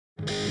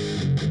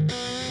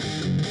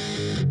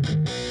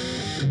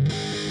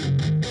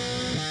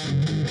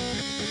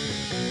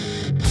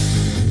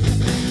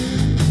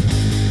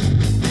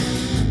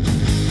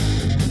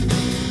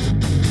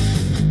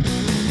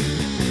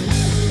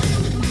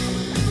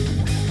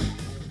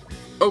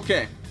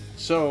Okay,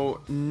 so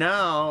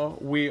now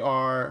we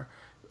are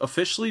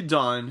officially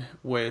done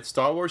with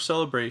Star Wars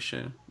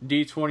Celebration,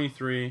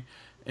 D23,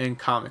 and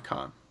Comic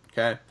Con.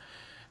 Okay,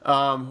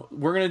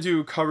 we're gonna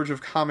do coverage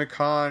of Comic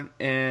Con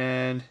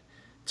and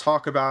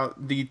talk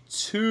about the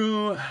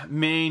two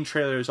main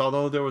trailers.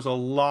 Although there was a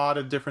lot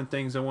of different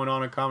things that went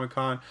on at Comic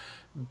Con,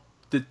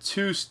 the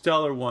two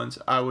stellar ones,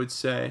 I would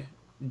say,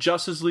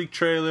 Justice League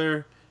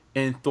trailer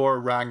and Thor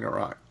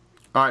Ragnarok.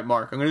 All right,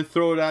 Mark, I'm going to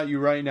throw it at you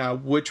right now.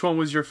 Which one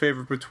was your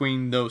favorite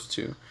between those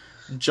two?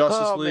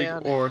 Justice League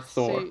or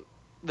Thor? See,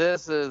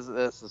 this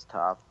is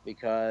tough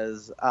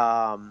because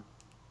oh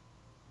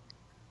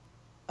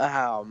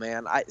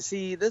man, that's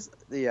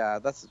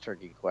a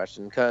tricky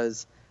question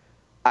because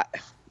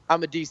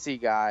I'm a DC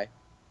guy.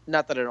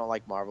 Not that I don't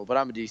like Marvel, but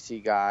I'm a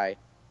DC guy.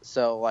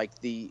 So like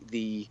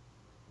the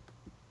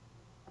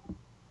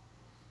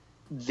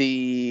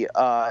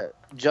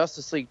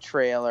Justice League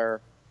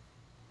trailer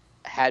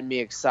had me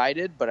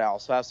excited, but I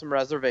also have some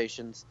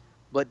reservations.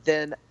 But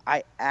then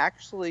I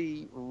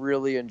actually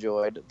really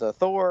enjoyed the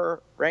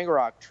Thor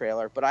Ragnarok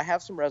trailer, but I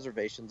have some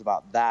reservations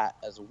about that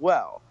as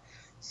well.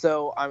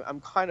 So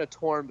I'm kind of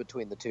torn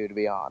between the two, to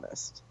be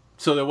honest.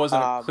 So there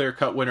wasn't a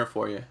clear-cut winner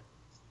for you?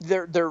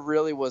 There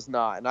really was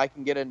not, and I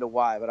can get into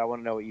why, but I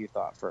want to know what you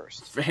thought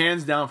first.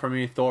 Hands down for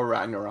me, Thor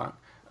Ragnarok.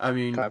 I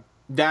mean, okay.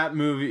 that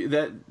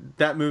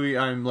movie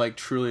I'm like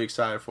truly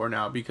excited for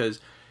now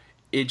because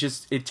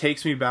it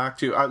takes me back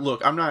to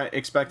look, I'm not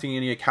expecting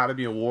any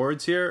Academy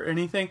Awards here or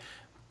anything.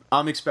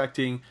 I'm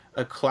expecting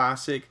a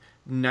classic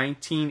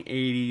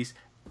 1980s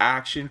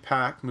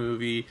action-packed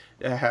movie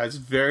that has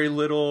very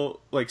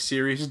little like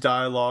serious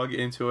dialogue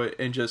into it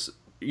and just,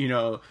 you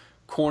know,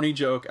 corny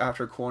joke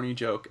after corny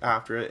joke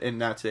after it,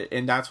 and that's it.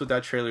 And that's what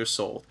that trailer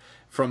sold.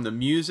 From the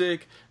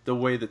music, the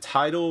way the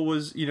title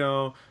was, you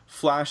know,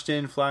 flashed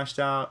in, flashed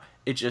out,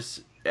 it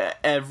just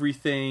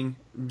everything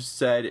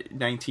said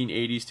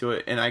 1980s to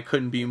it, and I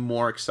couldn't be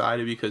more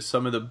excited because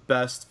some of the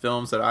best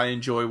films that I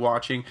enjoy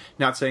watching,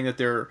 not saying that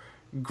they're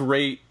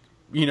great,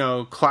 you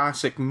know,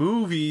 classic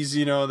movies,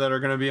 you know, that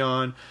are going to be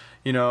on,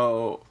 you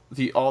know,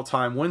 the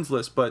all-time wins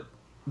list, but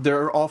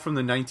they're all from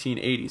the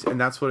 1980s, and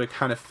that's what it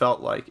kind of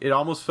felt like. It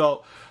almost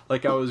felt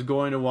like I was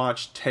going to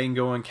watch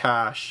Tango and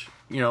Cash,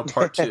 you know,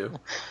 part 2.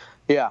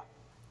 Yeah.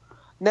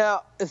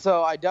 Now,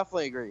 so I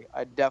definitely agree.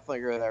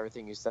 With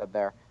everything you said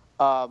there.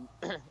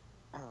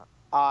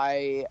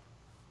 I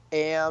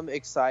am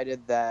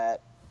excited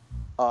that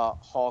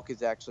Hulk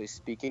is actually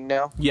speaking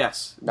now.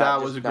 Yes,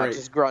 that was great. Not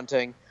just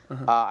grunting.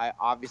 Uh-huh. I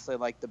obviously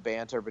like the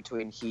banter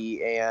between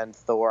he and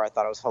Thor. I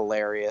thought it was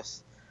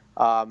hilarious.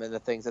 And the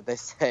things that they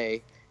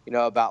say, you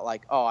know, about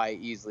like, oh, I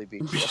easily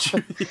beat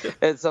you. Yeah.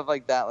 And stuff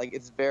like that. Like,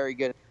 it's very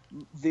good.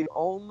 The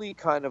only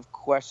kind of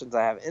questions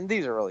I have, and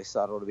these are really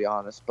subtle to be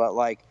honest, but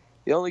like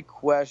the only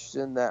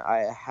question that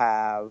I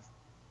have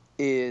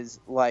is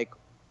like,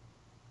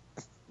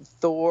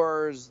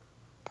 Thor's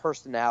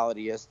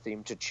personality has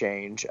seemed to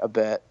change a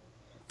bit.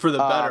 For the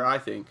better, I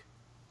think.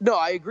 No,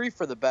 I agree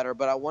for the better,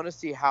 but I want to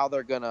see how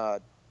they're going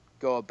to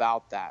go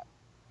about that.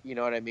 You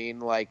know what I mean?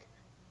 Like,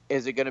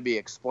 is it going to be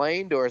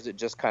explained, or is it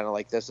just kind of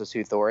like, this is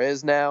who Thor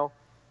is now?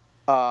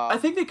 I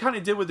think they kind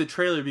of did with the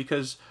trailer,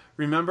 because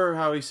remember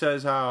how he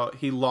says how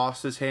he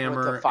lost his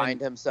hammer. Went to find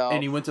himself.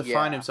 And he went to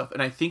find himself.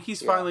 And I think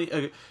he's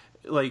finally,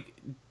 like,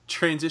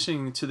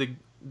 transitioning to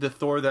the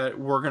Thor that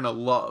we're going to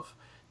love.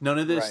 None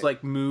of this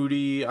like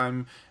moody. I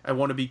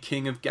want to be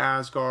king of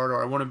Asgard,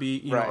 or I want to be,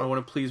 you know, I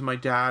want to please my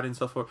dad and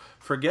stuff.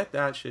 Forget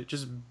that shit.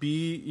 Just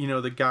be, you know,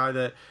 the guy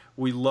that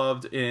we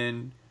loved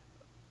in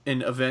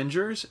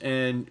Avengers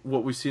and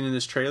what we've seen in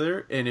this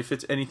trailer. And if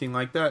it's anything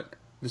like that,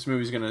 this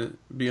movie's gonna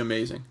be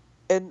amazing.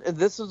 And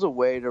this is a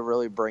way to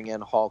really bring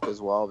in Hulk as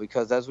well,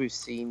 because as we've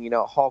seen, you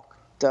know, Hulk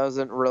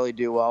doesn't really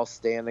do well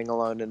standing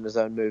alone in his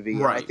own movie.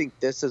 Right. And I think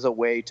this is a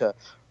way to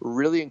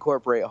really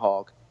incorporate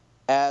Hulk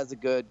as a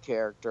good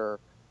character,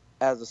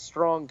 as a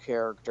strong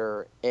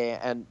character,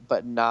 and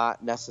but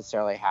not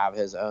necessarily have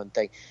his own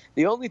thing.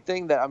 The only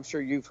thing that I'm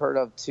sure you've heard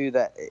of too,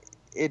 that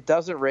it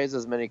doesn't raise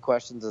as many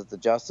questions as the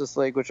Justice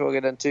League, which we'll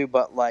get into,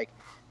 but like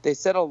they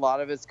said, a lot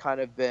of it's kind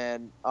of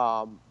been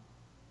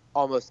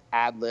almost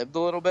ad-libbed a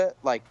little bit,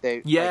 like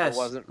it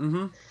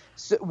wasn't,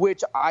 so,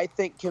 which I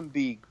think can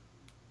be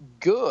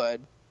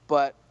good,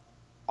 but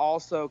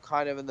also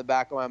kind of in the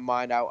back of my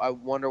mind, I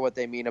wonder what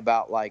they mean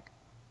about like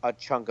a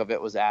chunk of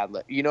it was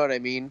ad-lib. You know what I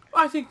mean?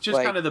 I think just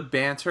like, kind of the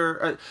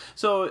banter.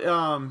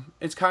 So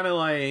it's kind of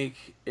like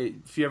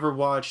if you ever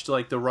watched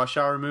like the Rush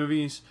Hour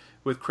movies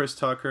with Chris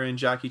Tucker and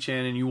Jackie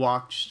Chan, and you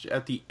watched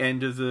at the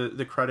end of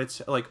the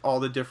credits, like all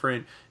the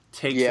different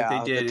takes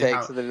that they did,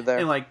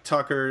 and like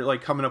Tucker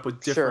like coming up with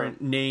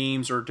different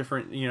names or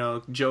different, you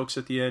know, jokes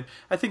at the end.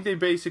 I think they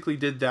basically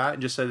did that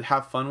and just said,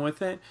 have fun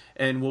with it,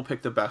 and we'll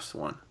pick the best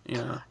one. You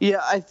know? Yeah,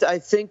 I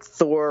think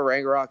Thor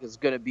Ragnarok is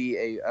going to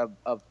be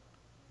a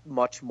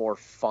much more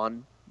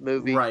fun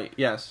movie, right?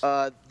 Yes,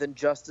 than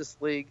Justice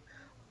League,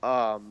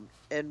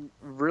 and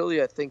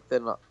really I think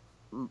than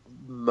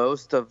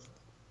most of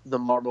the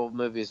Marvel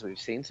movies we've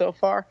seen so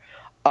far.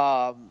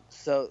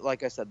 So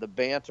like I said, the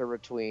banter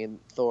between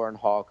Thor and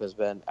Hulk has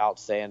been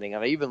outstanding,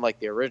 and I even like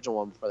the original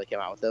one before they came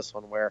out with this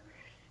one, where,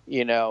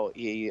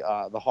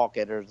 the Hulk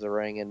enters the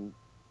ring and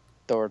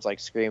Thor's like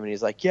screaming.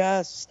 He's like,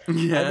 "Yes, I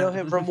know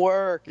him from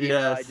work."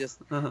 Yes.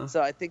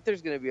 So I think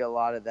there's going to be a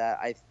lot of that.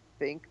 I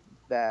think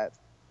that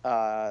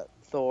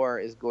Thor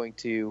is going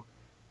to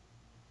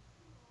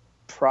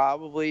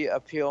probably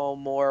appeal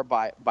more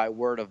by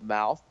word of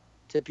mouth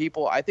to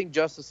people. I think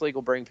Justice League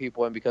will bring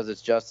people in because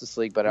it's Justice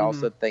League, but I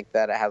also think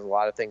that it has a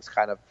lot of things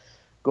kind of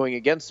going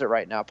against it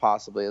right now,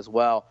 possibly as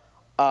well.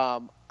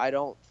 I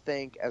don't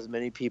think as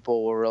many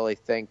people will really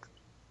think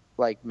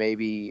like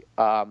maybe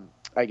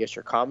I guess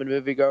your common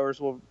moviegoers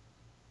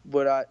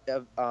would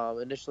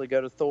initially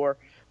go to Thor,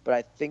 but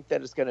I think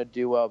that it's going to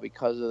do well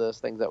because of those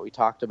things that we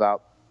talked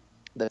about.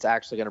 That's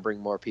actually going to bring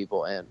more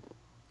people in.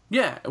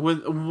 Yeah,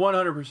 with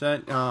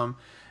 100%.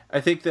 I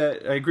think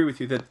that I agree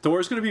with you that Thor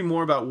is going to be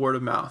more about word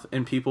of mouth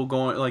and people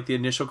going, like the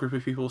initial group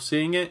of people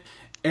seeing it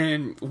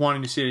and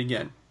wanting to see it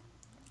again.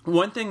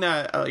 One thing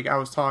that I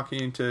was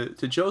talking to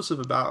Joseph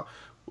about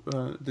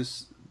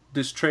this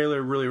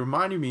trailer really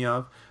reminded me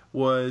of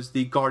was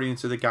the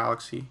Guardians of the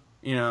Galaxy.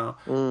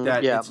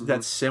 That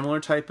similar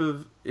type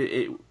of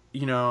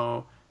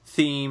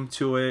theme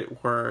to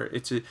it, where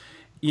it's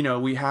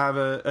we have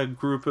a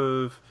group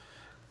of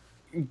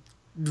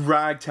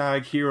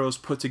ragtag heroes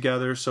put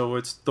together, so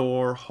it's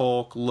Thor,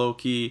 Hulk,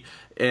 Loki,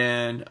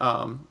 and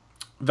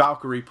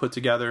Valkyrie put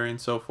together and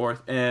so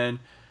forth, and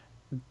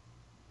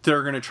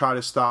they're gonna try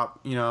to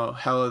stop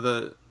Hela,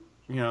 the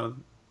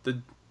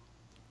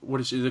what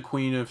is she, the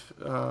queen of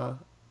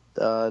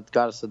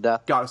Goddess of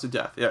Death. Goddess of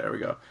Death. Yeah, there we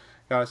go.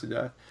 Goddess of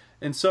Death.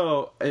 And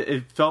so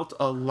it felt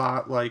a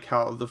lot like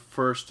how the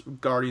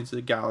first Guardians of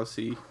the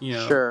Galaxy,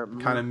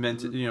 kind of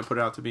meant to, put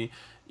it out to be.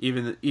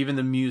 Even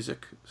the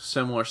music,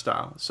 similar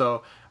style.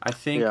 So I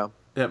think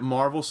that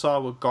Marvel saw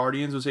what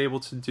Guardians was able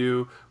to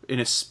do in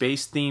a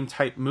space themed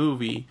type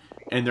movie,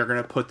 and they're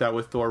gonna put that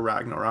with Thor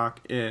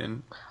Ragnarok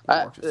in.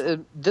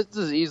 This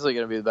is easily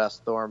gonna be the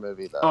best Thor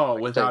movie, though. Oh,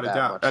 without a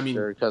doubt. I mean,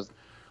 because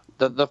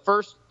the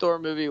first Thor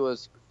movie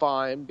was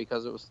fine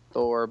because it was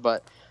Thor,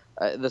 but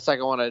the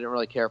second one I didn't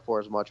really care for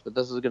as much. But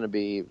this is gonna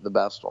be the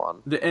best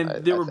one.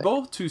 They were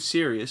both too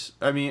serious.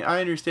 I mean,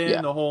 I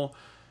understand the whole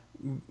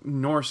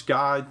Norse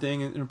god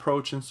thing and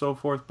approach and so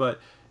forth, but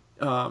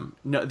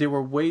no, they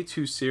were way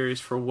too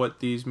serious for what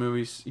these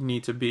movies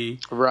need to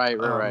be. Right.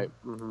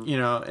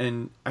 Mm-hmm.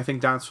 And I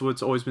think that's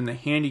what's always been the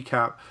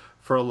handicap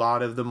for a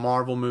lot of the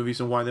Marvel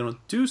movies and why they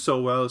don't do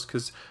so well is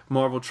because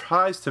Marvel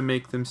tries to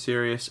make them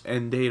serious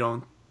and they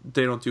don't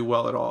do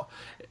well at all.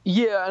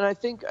 Yeah, and I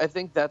think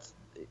that's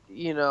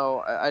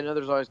I know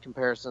there's always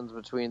comparisons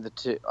between the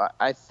two.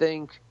 I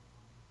think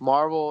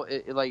Marvel,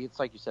 it's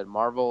like you said,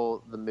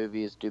 Marvel, the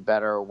movies do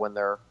better when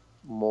they're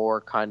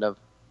more kind of,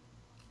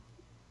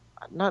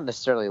 not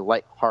necessarily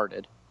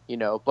lighthearted,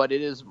 but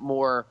it is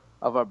more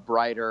of a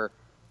brighter,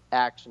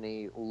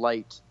 actiony,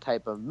 light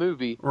type of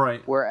movie.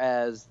 Right.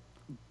 Whereas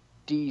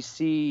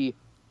DC,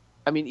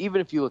 I mean, even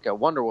if you look at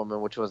Wonder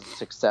Woman, which was a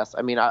success,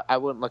 I mean, I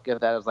wouldn't look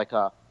at that as like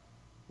a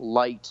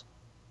light,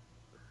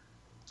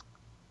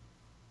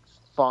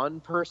 fun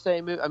per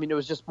se movie. I mean, it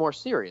was just more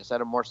serious, had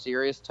a more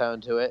serious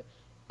tone to it.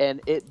 And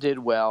it did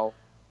well.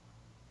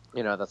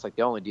 That's like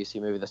the only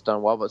DC movie that's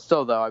done well. But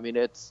still, though, I mean,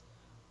 it's,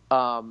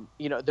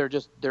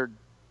 they're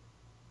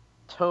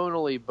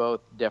tonally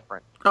both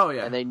different. Oh,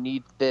 yeah.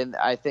 And then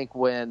I think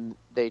when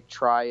they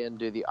try and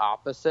do the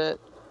opposite,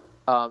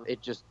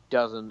 it just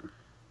doesn't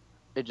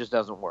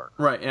work.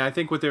 Right. And I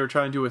think what they were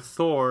trying to do with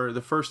Thor,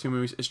 the first two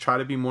movies, is try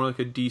to be more like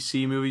a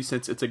DC movie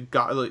since it's a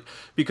god.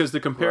 Because the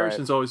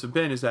comparisons always have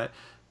been is that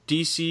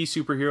DC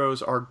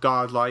superheroes are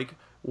godlike,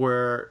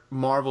 where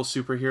Marvel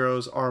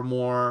superheroes are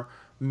more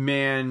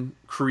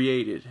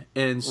man-created.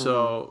 And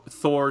so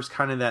Thor's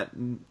kind of that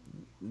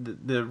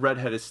the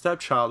redheaded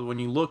stepchild. When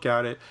you look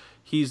at it,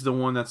 he's the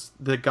one that's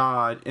the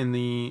god in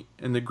the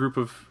group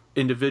of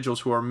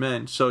individuals who are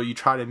men. So you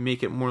try to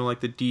make it more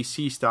like the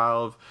DC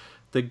style of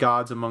the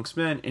gods amongst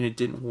men, and it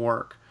didn't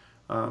work.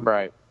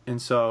 Right.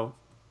 And so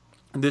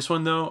this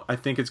one, though, I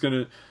think it's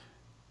going to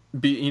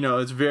be,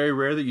 it's very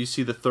rare that you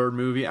see the third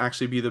movie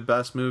actually be the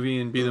best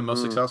movie and be the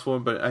most successful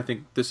one, but I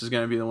think this is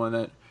going to be the one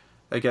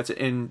that gets it.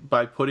 And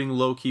by putting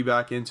Loki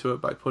back into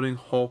it, by putting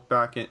Hulk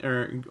back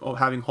in, or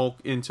having Hulk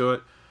into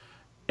it,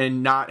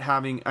 and not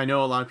having, I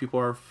know a lot of people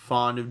are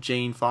fond of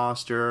Jane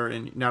Foster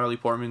and Natalie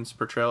Portman's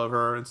portrayal of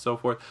her and so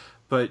forth,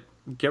 but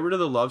get rid of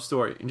the love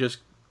story and just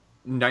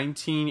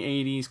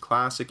 1980s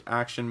classic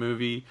action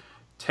movie,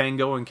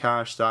 Tango and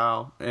Cash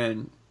style,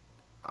 and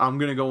I'm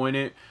going to go in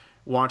it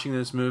watching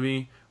this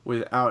movie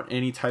without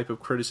any type of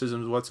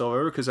criticisms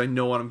whatsoever because I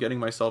know what I'm getting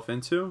myself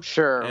into.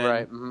 Sure, and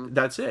right.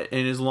 That's it.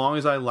 And as long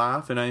as I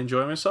laugh and I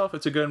enjoy myself,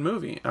 it's a good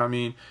movie. I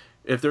mean,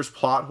 if there's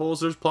plot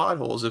holes, there's plot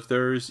holes. If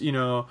there's,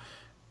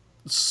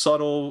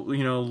 subtle,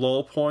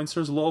 lull points,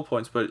 there's lull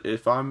points. But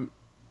if I'm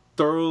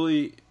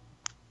thoroughly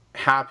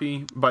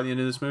happy by the end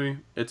of this movie,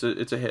 it's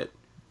a hit.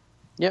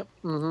 Yep.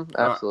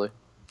 Absolutely.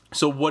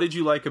 So what did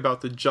you like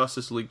about the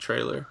Justice League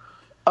trailer?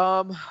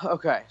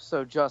 Okay,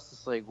 so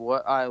Justice League,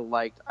 what I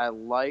liked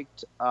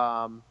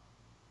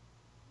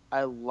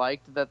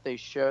that they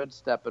showed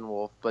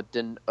Steppenwolf but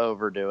didn't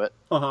overdo it.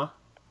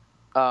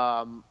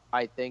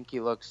 I think he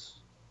looks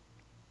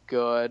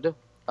good.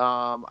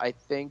 I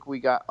think we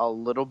got a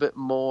little bit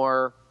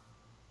more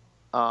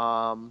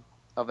of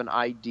an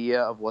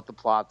idea of what the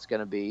plot's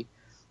going to be.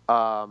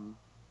 I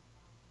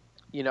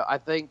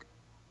think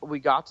we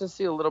got to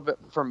see a little bit,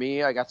 for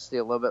me, I got to see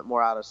a little bit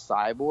more out of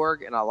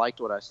Cyborg, and I liked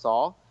what I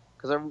saw,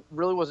 because I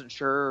really wasn't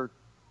sure,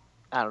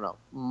 I don't know,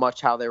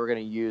 much how they were going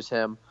to use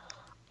him.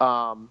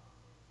 There's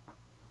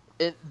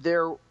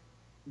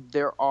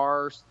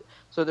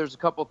a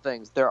couple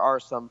things. There are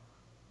some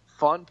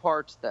fun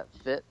parts that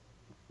fit,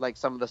 like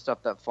some of the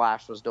stuff that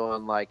Flash was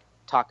doing, like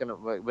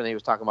when he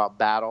was talking about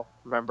battle,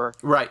 remember?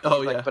 Right.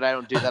 Oh, yeah. But I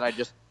don't do that. I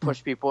just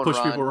push people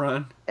and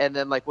run. And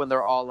then, like, when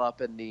they're all up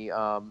in the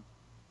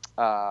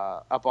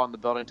up on the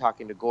building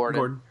talking to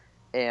Gordon,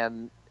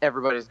 and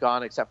everybody's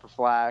gone except for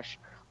Flash.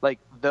 Like,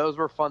 those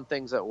were fun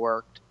things that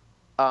worked.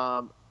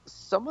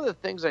 Some of the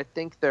things I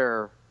think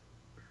they're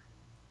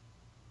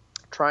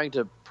trying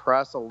to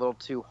press a little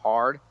too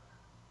hard.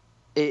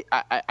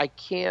 I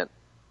can't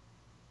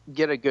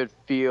get a good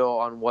feel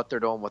on what they're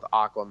doing with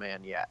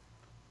Aquaman yet.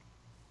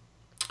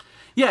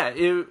 Yeah,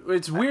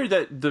 it's weird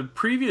that the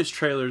previous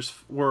trailers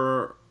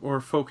were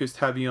focused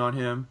heavy on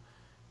him.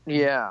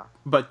 Yeah.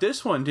 But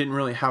this one didn't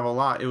really have a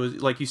lot. It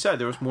was, like you said,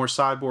 there was more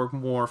Cyborg,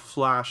 more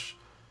Flash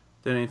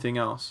than anything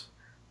else.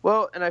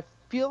 Well, and I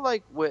feel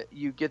like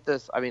you get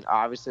this, I mean,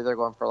 obviously they're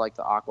going for, like,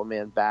 the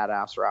Aquaman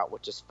badass route,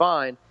 which is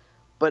fine.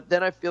 But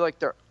then I feel like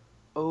they're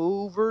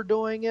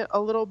overdoing it a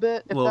little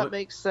bit, if that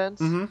makes sense.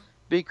 Mm-hmm.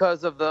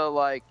 Because of the,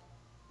 like,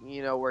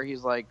 where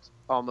he's, like,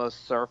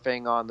 almost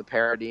surfing on the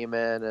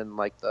parademon and,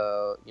 like,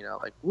 the,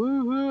 like,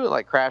 woo-hoo,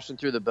 like, crashing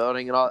through the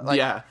building and all. Like,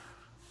 yeah.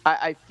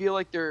 I feel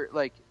like they're,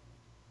 like,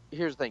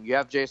 here's the thing. You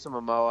have Jason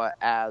Momoa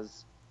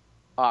as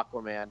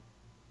Aquaman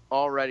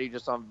already,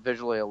 just on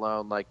visually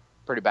alone, like,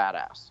 pretty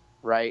badass,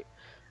 right?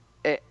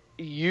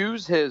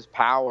 Use his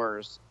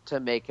powers to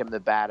make him the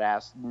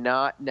badass,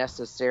 not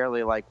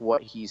necessarily like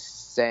what he's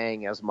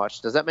saying as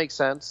much. Does that make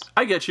sense?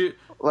 I get you.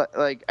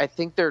 Like, I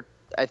think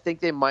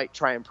they might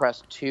try and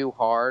press too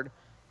hard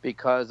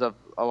because of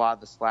a lot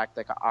of the slack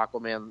that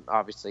Aquaman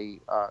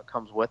obviously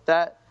comes with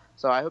that.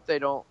 So I hope they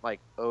don't, like,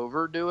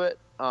 overdo it.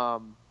 Yeah,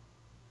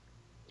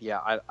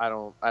 I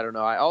don't know.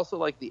 I also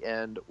like the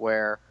end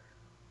where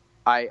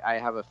I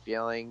have a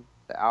feeling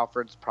that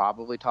Alfred's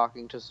probably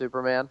talking to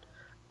Superman.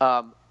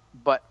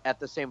 But at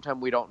the same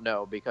time, we don't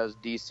know, because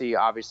DC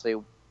obviously,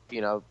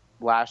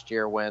 last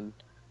year or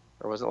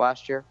was it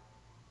last year?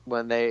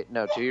 2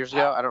 years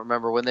ago? I don't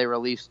remember, when they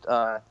released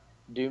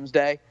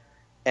Doomsday,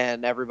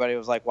 and everybody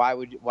was like, why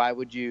would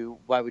you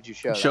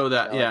show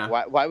that? Yeah.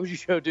 Like, why would you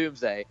show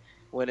Doomsday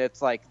when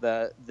it's like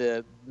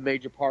the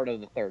major part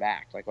of the third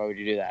act? Like, why would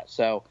you do that?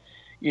 So,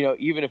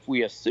 even if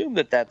we assume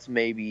that that's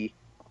maybe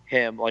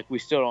him, like, we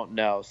still don't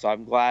know. So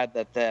I'm glad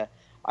that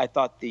I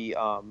thought the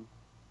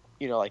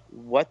like,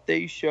 what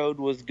they showed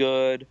was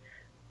good.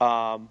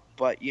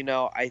 But,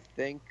 I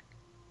think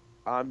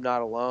I'm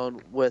not alone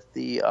with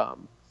the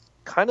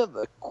kind of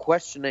the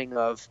questioning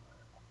of,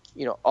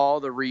 all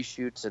the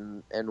reshoots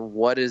and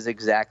what is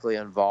exactly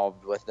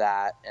involved with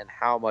that and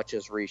how much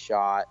is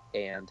reshot.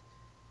 And,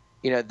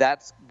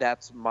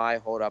 that's my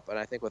hold up. And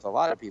I think with a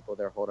lot of people,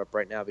 their hold up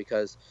right now,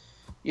 because,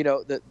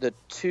 the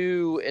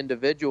two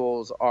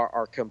individuals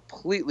are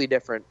completely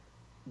different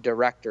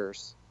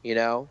directors,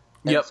 And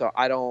yep. so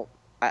I don't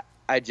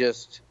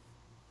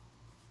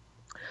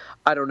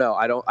know.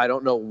 I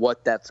don't know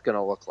what that's going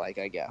to look like,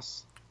 I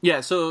guess.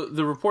 Yeah, so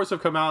the reports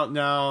have come out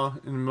now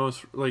in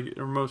most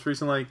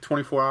recent, like,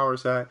 24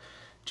 hours, that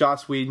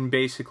Joss Whedon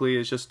basically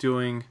is just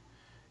doing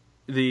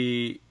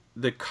the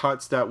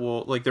cuts that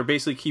will, like, they're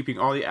basically keeping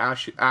all the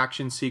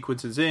action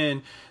sequences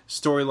in,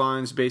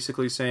 storylines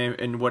basically same,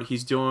 and what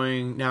he's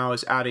doing now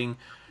is adding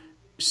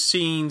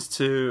scenes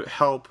to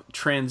help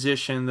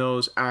transition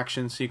those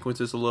action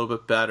sequences a little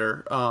bit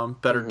better,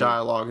 better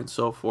dialogue and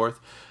so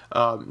forth.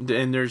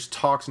 And there's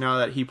talks now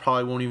that he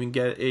probably won't even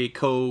get a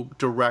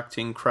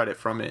co-directing credit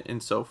from it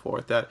and so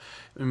forth. That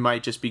it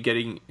might just be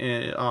getting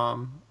a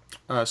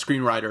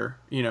screenwriter,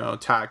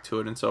 tagged to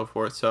it and so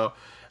forth. So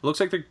it looks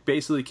like they're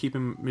basically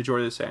keeping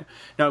majority the same.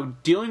 Now,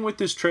 dealing with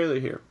this trailer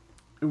here,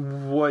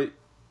 what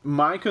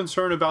my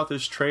concern about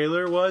this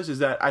trailer is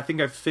that I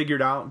think I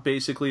figured out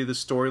basically the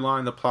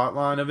storyline, the plot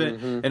line of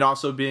it, and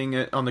also being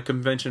on the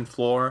convention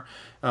floor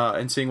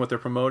and seeing what they're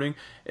promoting,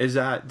 is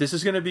that this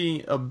is going to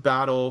be a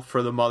battle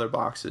for the mother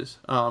boxes,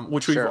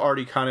 which we've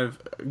already kind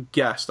of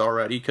guessed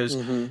already, because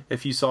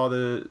if you saw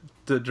the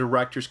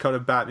director's cut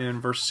of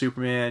Batman vs.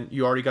 Superman,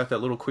 you already got that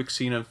little quick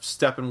scene of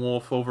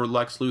Steppenwolf over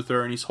Lex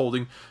Luthor, and he's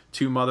holding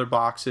two mother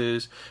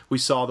boxes. We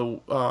saw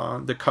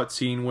the cut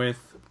scene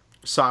with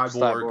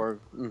Cyborg.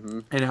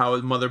 And how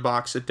his mother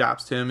box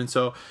adapts to him. And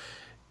so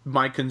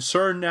my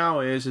concern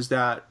now is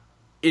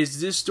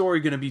this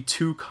story going to be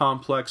too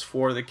complex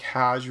for the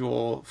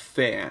casual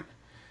fan?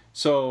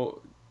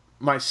 So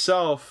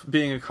myself,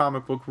 being a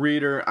comic book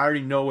reader, I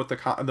already know what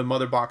the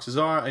mother boxes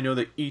are. I know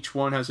that each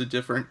one has a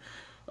different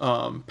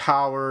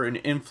power and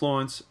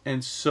influence,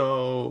 and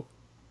so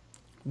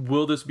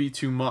will this be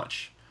too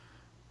much?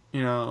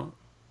 To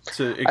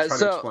try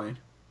to explain.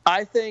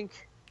 I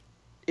think,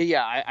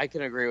 yeah, I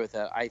can agree with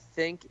that. I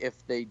think if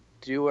they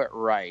do it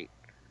right,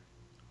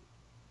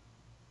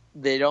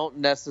 they don't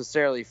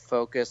necessarily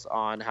focus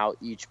on how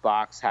each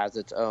box has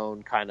its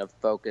own kind of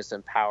focus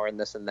and power and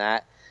this and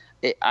that.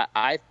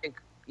 I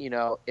think,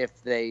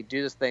 if they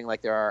do this thing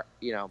like there are,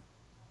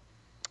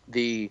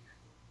 the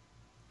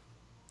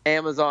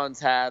Amazons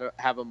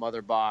have a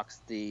mother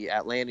box, the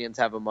Atlanteans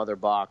have a mother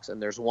box,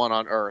 and there's one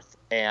on Earth,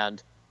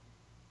 and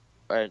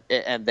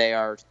they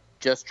are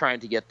just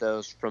trying to get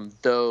those from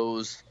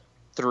those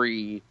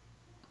three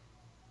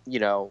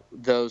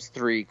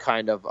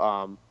kind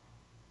of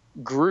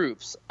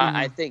groups. Mm-hmm.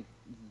 I think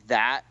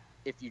that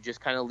if you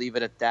just kind of leave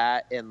it at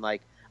that and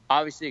like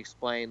obviously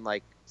explain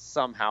like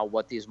somehow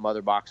what these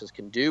mother boxes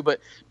can do, but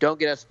don't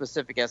get as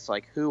specific as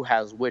like who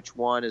has which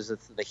one. Is it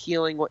the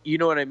healing? You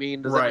know what I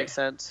mean? Does that make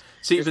sense?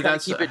 See, just but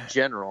that's keep it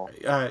general.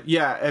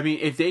 Yeah, I mean,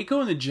 if they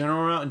go in the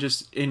general route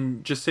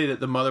and just say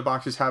that the mother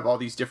boxes have all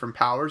these different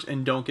powers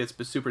and don't get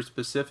super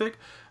specific,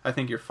 I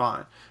think you're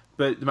fine.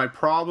 But my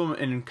problem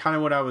and kind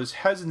of what I was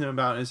hesitant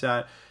about is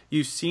that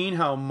you've seen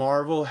how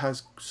Marvel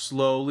has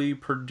slowly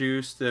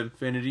produced the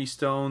Infinity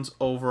Stones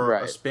over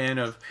a span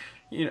of,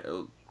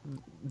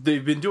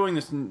 they've been doing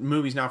this in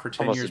movies now for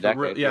 10 almost years. A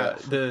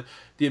decade,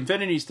 the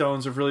Infinity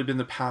Stones have really been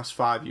the past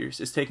 5 years.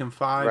 It's taken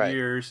 5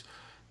 years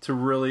to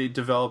really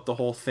develop the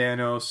whole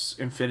Thanos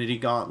Infinity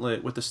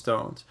Gauntlet with the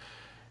stones.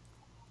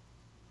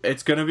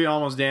 It's going to be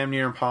almost damn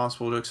near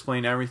impossible to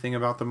explain everything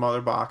about the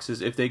mother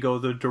boxes if they go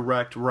the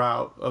direct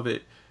route of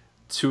it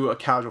to a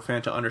casual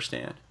fan to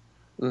understand.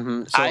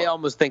 Mm-hmm. So, I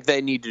almost think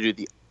they need to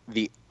do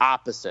the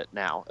opposite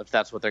now, if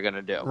that's what they're going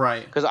to do.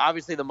 Right. Because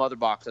obviously the mother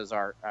boxes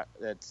are,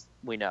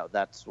 we know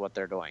that's what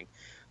they're doing.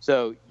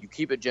 So you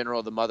keep it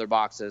general. The mother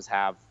boxes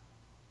have,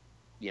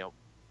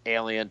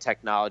 alien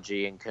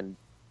technology and can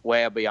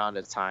way beyond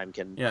its time,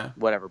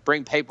 whatever,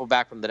 bring people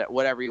back from the dead,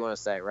 whatever you want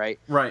to say, right?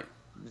 Right.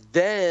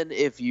 Then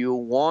if you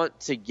want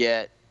to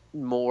get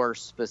more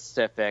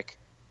specific,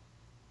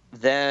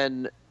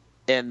 then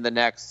in the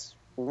next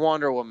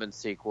Wonder Woman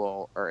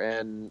sequel or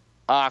in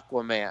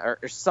Aquaman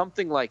or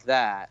something like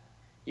that,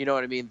 you know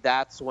what I mean?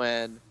 That's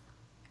when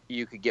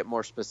you could get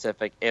more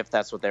specific if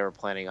that's what they were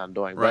planning on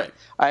doing. Right.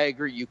 But I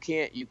agree. You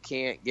can't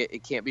get,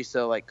 it can't be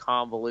so like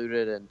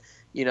convoluted and,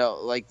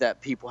 like that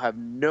people have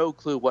no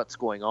clue what's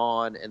going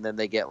on and then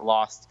they get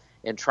lost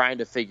in trying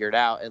to figure it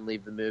out and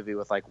leave the movie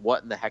with like,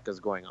 what in the heck is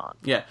going on?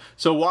 Yeah.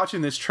 So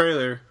watching this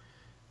trailer,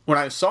 when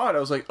I saw it, I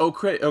was like, oh,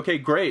 great. Okay,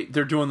 great.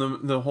 They're doing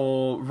the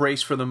whole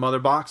race for the mother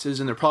boxes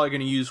and they're probably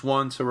going to use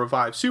one to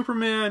revive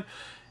Superman.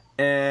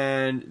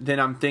 And then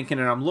I'm thinking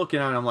and I'm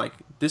looking at it and I'm like,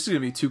 this is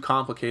going to be too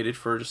complicated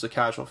for just a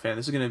casual fan.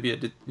 This is going to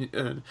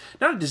be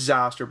not a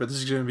disaster, but this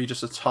is going to be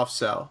just a tough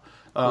sell.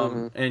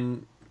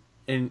 And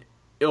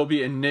it'll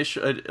be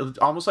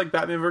almost like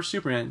Batman vs.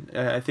 Superman.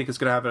 I think it's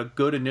going to have a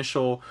good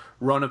initial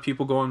run of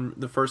people going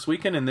the first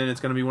weekend, and then it's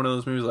going to be one of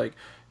those movies like,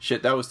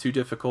 shit, that was too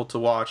difficult to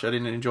watch. I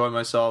didn't enjoy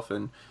myself,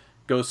 and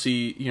go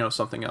see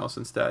something else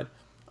instead.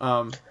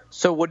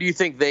 So what do you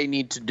think they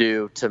need to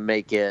do to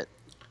make it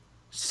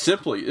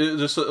simply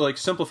just like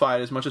simplify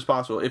it as much as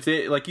possible? If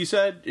they, like you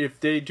said, if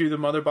they do the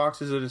mother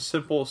boxes in a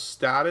simple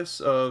status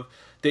of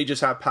they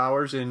just have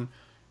powers and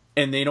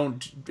they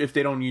don't, if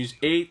they don't use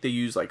 8, they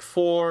use like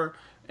 4,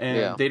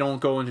 and they don't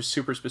go into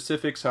super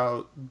specifics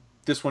how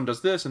this one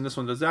does this and this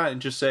one does that,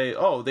 and just say,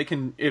 oh, they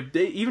can, if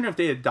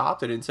they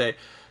adopt it and say,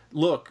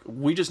 look,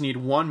 we just need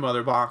one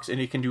mother box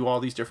and it can do all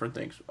these different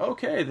things.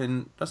 Okay,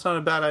 then that's not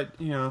a bad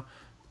idea.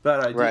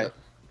 Right.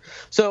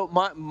 So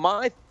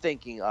my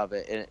thinking of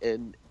it,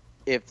 and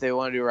if they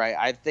want to do right,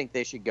 I think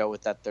they should go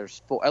with that.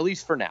 There's 4, at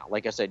least for now.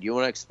 Like I said, you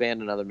want to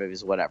expand in other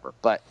movies, whatever.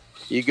 But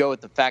you go with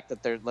the fact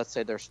that let's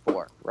say there's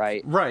 4,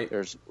 right? Right.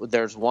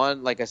 There's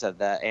one, like I said,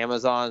 the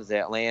Amazons, the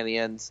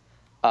Atlanteans.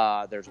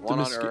 There's one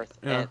on Earth,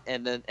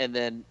 and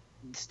then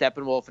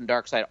Steppenwolf and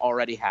Darkseid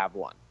already have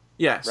one.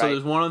 Yeah. Right? So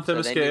there's one on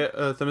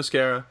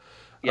Themyscira,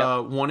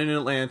 one in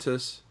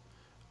Atlantis,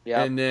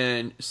 and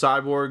then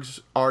Cyborg's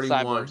already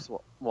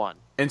won.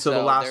 And so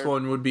the last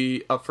one would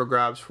be up for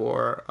grabs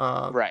for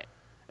right.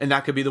 And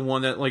that could be the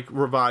one that like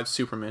revives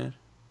Superman.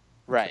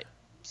 Right.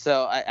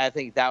 So I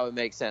think that would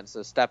make sense. So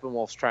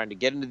Steppenwolf's trying to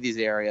get into these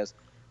areas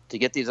to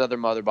get these other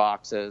mother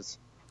boxes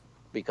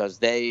because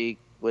they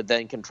would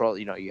then control,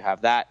 you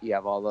have that, you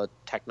have all the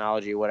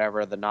technology,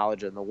 whatever, the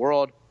knowledge in the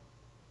world.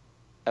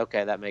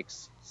 Okay, that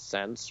makes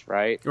sense,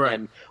 right? Right.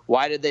 And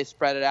why did they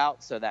spread it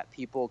out? So that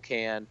people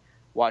can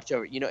watch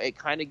over. It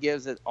kind of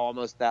gives it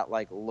almost that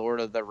like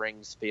Lord of the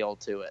Rings feel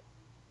to it.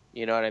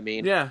 You know what I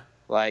mean? Yeah.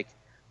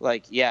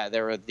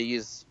 There were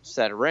these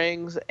set of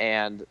rings,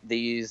 and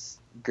these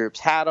groups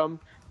had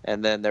them,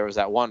 and then there was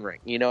that one ring.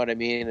 You know what I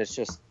mean? It's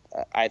just,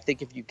 I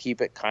think if you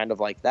keep it kind of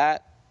like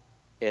that,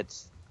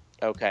 it's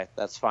okay.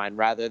 That's fine.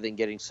 Rather than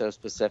getting so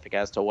specific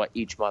as to what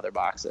each mother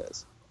box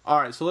is. All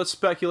right, so let's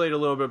speculate a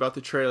little bit about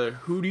the trailer.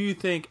 Who do you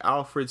think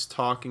Alfred's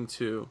talking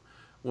to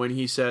when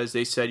he says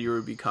they said you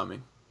would be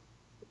coming?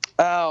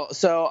 Oh,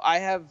 so I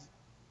have.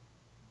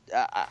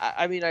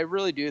 I mean, I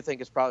really do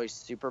think it's probably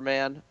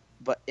Superman,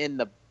 but in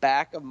the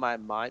back of my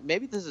mind,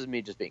 maybe this is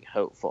me just being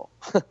hopeful,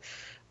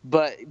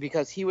 but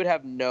because he would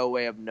have no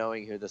way of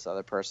knowing who this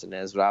other person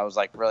is. But I was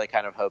like really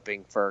kind of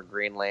hoping for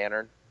Green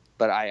Lantern,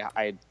 but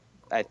I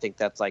think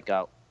that's like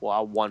a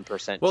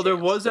 1%. Well, there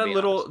was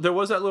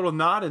that little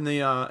nod in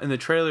the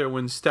trailer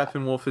when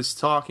Steppenwolf is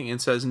talking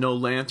and says no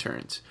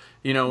lanterns.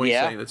 You know, when he's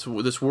saying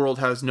this world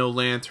has no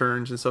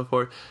lanterns and so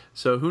forth.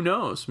 So who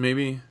knows?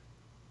 Maybe.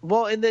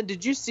 Well, and then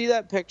did you see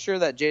that picture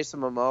that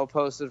Jason Momoa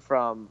posted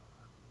from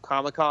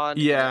Comic-Con?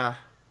 Yeah.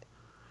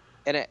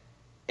 And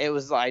it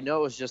was, I know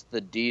it was just the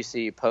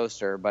DC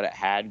poster, but it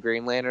had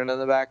Green Lantern in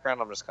the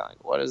background. I'm just kind of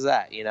like, what is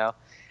that, you know?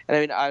 And I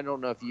mean, I don't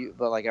know if you,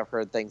 but like I've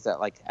heard things that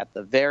like at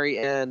the very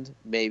end,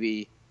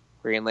 maybe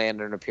Green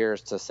Lantern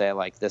appears to say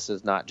like, this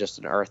is not just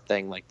an Earth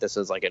thing, like this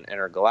is like an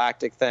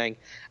intergalactic thing.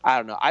 I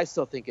don't know. I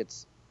still think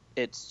it's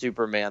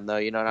Superman though,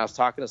 you know, and I was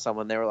talking to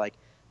someone, they were like,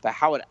 but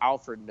how would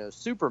Alfred know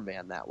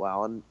Superman that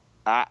well? And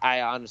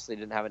I honestly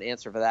didn't have an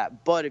answer for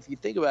that. But if you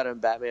think about it in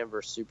Batman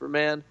vs.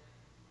 Superman,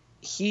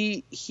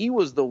 he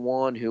was the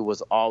one who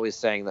was always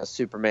saying that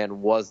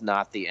Superman was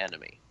not the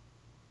enemy.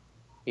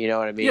 You know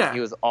what I mean? Yeah. He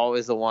was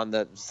always the one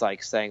that's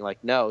like saying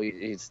like, no,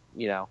 he's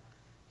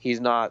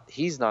not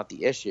the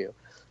issue.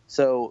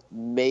 So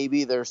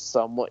maybe there's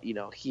somewhat, you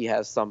know, he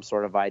has some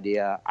sort of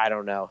idea. I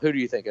don't know. Who do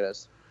you think it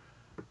is?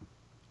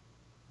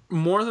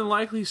 More than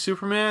likely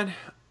Superman.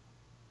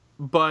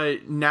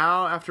 But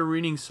now, after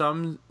reading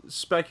some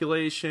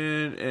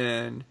speculation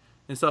and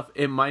stuff,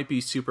 it might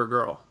be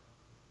Supergirl.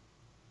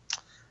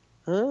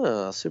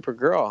 Oh,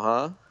 Supergirl,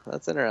 huh?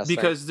 That's interesting.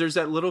 Because there's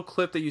that little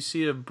clip that you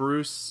see of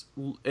Bruce.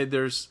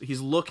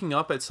 He's looking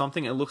up at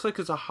something. It looks like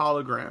it's a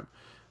hologram.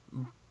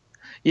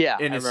 Yeah,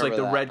 and it's like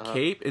the red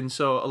cape, and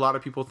so a lot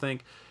of people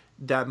think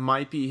that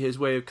might be his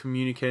way of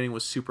communicating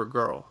with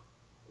Supergirl.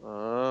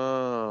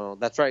 Oh,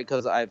 that's right.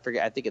 Because I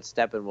forget. I think it's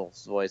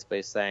Steppenwolf's voice, but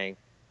he's saying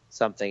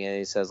something, and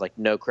he says like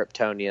no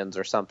Kryptonians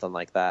or something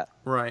like that.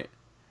 Right.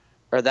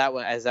 Or that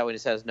one, is that when he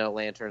says no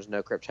lanterns,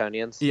 no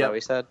Kryptonians? Yeah. What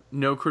he said?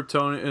 No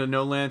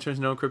no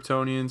lanterns, no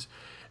Kryptonians.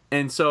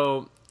 And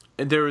so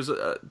there's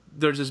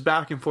this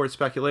back and forth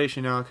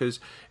speculation now, because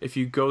if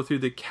you go through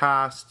the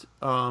cast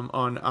on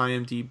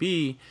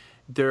IMDb,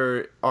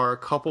 there are a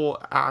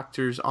couple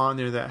actors on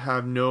there that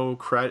have no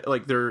credit,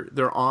 like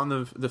they're on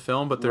the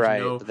film, but there's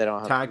no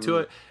tag to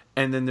it.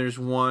 And then there's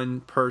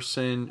one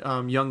person,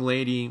 young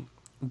lady,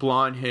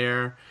 blonde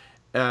hair,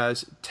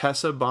 as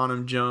Tessa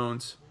Bonham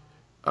Jones,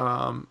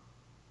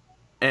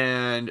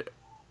 and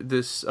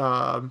this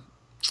and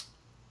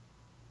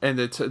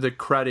the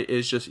credit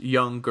is just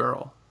young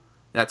girl.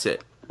 That's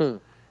it.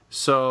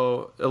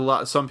 So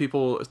some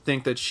people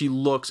think that she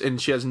looks,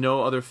 and she has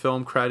no other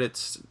film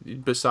credits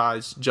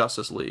besides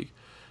Justice League.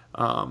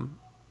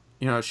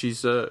 You know,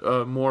 she's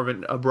more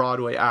of a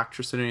Broadway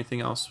actress than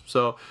anything else.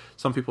 So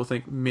some people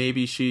think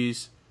maybe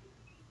she's,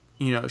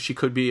 you know, she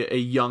could be a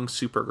young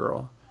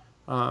Supergirl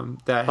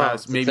that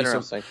has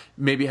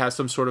maybe has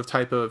some sort of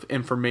type of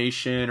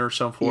information or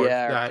some forth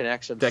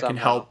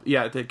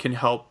that can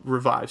help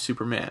revive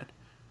Superman.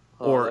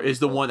 Or is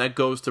the one that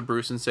goes to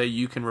Bruce and say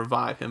you can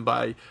revive him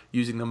by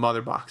using the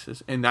mother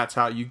boxes, and that's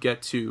how you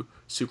get to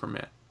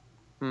Superman.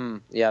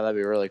 Yeah, that'd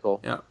be really cool.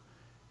 Yeah.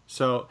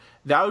 So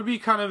that would be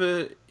kind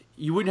of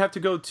you wouldn't have to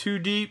go too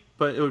deep,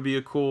 but it would be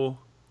a cool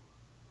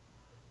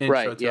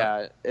intro. Right,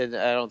 yeah. And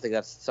I don't think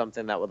that's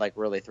something that would like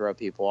really throw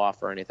people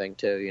off or anything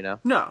too, you know?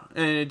 No,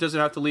 and it doesn't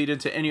have to lead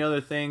into any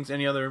other things,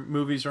 any other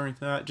movies or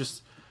anything like that.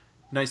 Just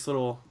nice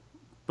little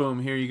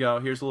boom, here you go.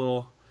 Here's a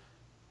little,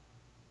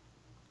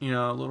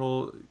 yeah,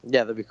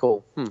 that'd be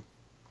cool.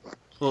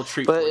 Little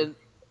treat. But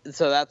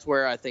so that's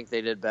where I think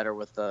they did better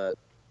with the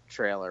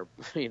trailer,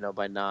 you know,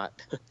 by not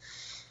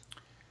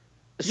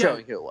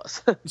showing who it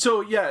was.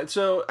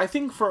 So I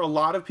think for a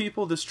lot of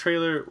people, this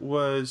trailer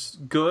was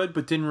good,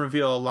 but didn't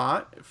reveal a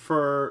lot.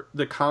 For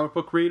the comic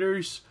book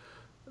readers,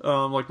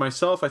 like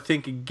myself, I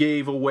think it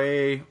gave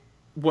away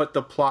what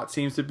the plot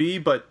seems to be.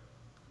 But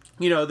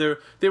you know,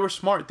 they were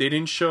smart. They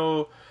didn't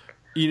show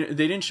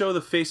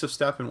the face of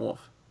Steppenwolf.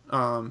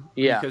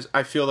 Because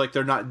I feel like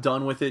they're not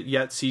done with it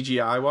yet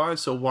CGI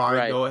wise, so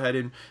why go ahead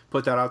and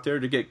put that out there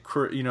to get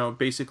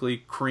basically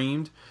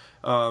creamed,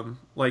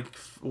 like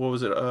what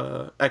was it,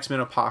 X-Men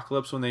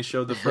Apocalypse, when they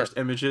showed the first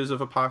images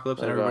of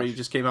Apocalypse and everybody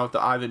just came out with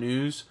the Ivan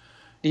Ooze.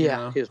 He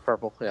was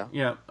purple.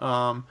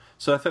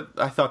 So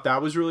I thought that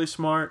was really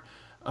smart,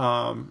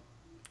 and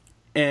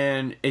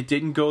it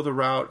didn't go the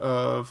route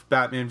of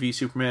Batman v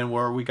Superman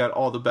where we got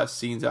all the best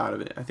scenes out of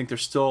it. I think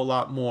there's still a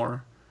lot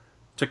more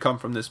to come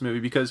from this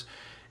movie, because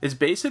it's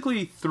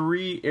basically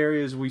three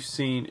areas we've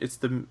seen.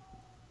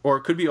 Or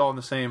it could be all in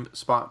the same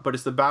spot, but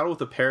it's the battle with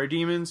the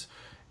parademons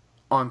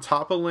on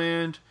top of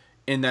land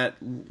in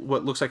that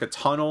what looks like a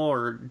tunnel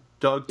or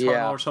dug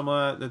tunnel or something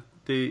like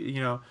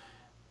that.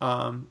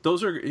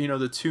 Those are,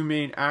 the two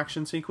main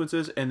action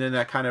sequences, and then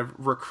that kind of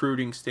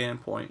recruiting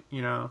standpoint,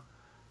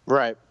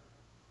 Right.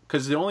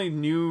 Because the only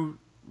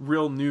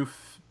real new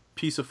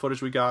piece of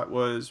footage we got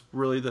was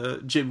really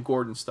the Jim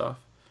Gordon stuff.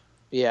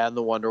 Yeah, and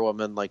the Wonder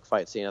Woman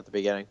fight scene at the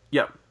beginning.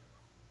 Yep.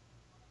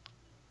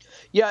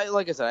 Yeah,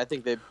 like I said, I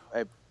think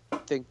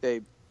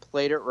they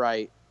played it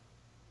right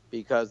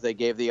because they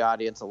gave the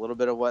audience a little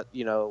bit of a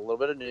little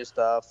bit of new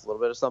stuff, a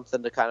little bit of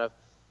something to kind of,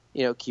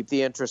 keep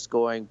the interest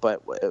going,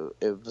 but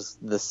it was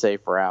the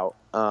safe route.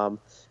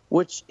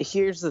 Which,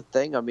 here's the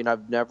thing, I mean,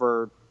 I've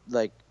never,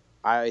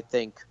 I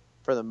think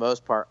for the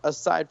most part,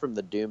 aside from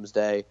the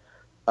Doomsday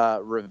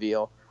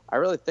reveal, I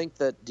really think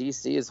that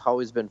DC has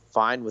always been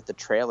fine with the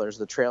trailers.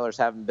 The trailers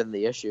haven't been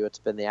the issue. It's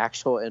been the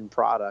actual end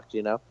product,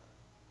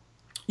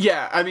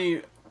 Yeah, I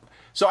mean,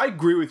 so I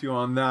agree with you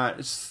on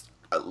that.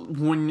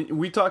 When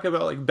we talk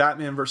about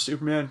Batman vs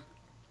Superman,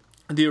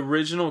 the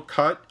original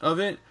cut of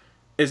it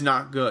is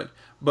not good.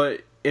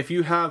 But if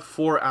you have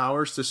 4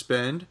 hours to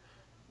spend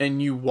and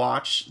you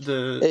watch it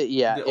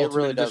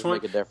really does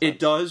make a difference. It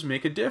does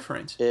make a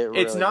difference.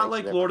 It's not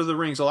like Lord of the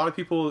Rings. A lot of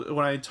people,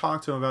 when I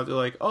talk to them about it, they're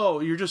like, oh,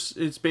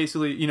 it's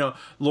basically,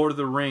 Lord of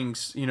the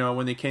Rings,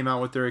 when they came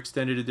out with their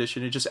extended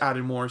edition, it just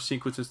added more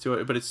sequences to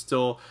it, but it's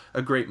still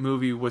a great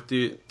movie with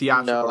the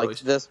theatrical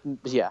release.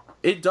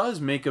 It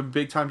does make a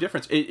big time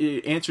difference.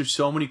 It answers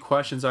so many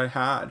questions I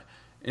had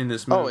in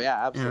this movie. Oh,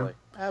 yeah, absolutely.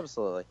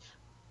 Absolutely.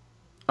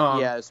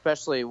 Yeah,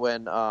 especially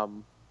when,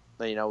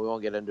 we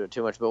won't get into it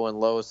too much, but when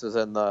Lois is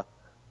in the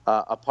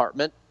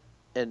apartment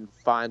and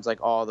finds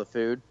all the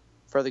food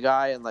for the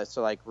guy and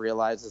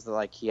realizes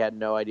that he had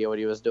no idea what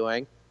he was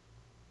doing.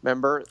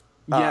 Remember?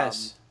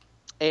 Yes.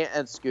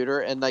 And Scooter,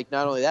 and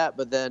not only that,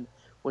 but then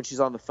when she's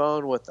on the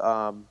phone with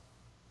the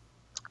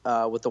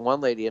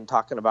one lady and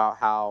talking about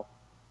how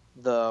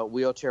the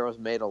wheelchair was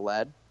made of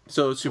lead.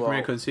 So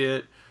Superman couldn't see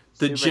it.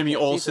 The Jimmy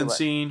Olsen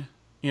scene,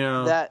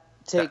 that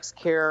takes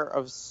care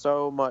of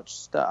so much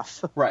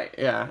stuff. Right,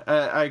 yeah.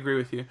 I agree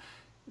with you.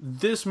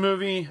 This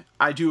movie,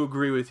 I do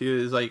agree with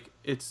you,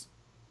 is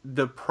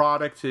the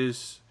product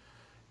is,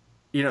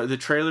 the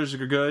trailers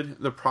are good.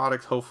 The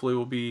product hopefully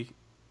will be,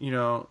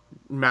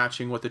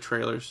 matching what the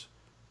trailers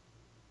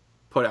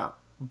put out.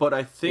 But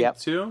I think,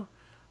 too,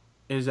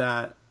 is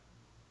that,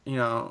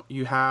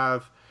 you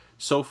have,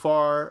 so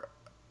far,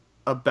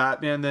 a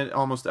Batman that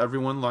almost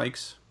everyone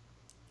likes.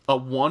 A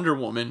Wonder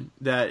Woman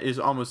that is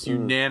almost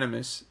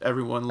unanimous.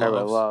 Everyone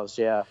loves,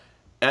 yeah.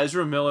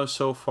 Ezra Miller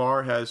so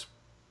far has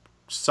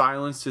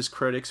silenced his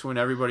critics when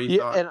everybody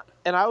thought.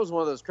 And I was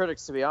one of those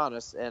critics, to be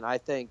honest. And I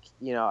think,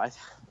 I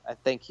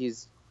think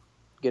he's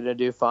gonna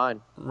do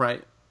fine.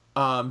 Right.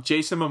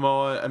 Jason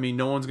Momoa. I mean,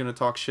 no one's gonna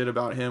talk shit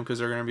about him because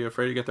they're gonna be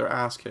afraid to get their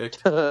ass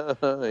kicked.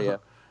 Yeah.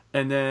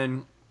 And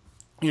then,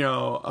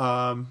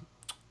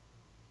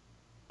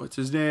 what's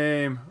his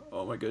name?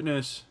 Oh my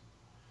goodness.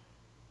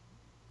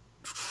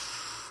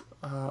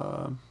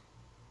 For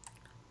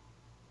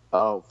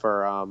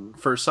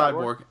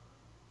Cyborg.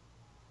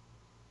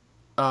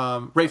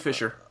 Ray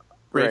Fisher.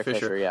 Ray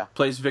Fisher, yeah,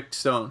 plays Vic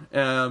Stone.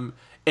 And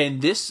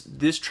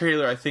this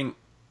trailer, I think,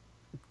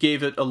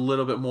 gave it a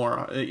little bit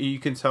more. You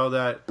can tell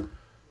that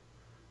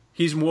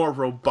he's more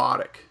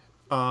robotic.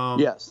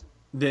 Yes.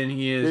 Than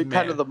he is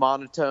kind of the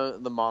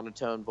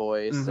monotone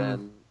voice,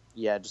 and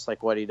just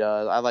what he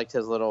does. I liked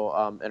his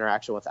little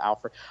interaction with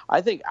Alfred. I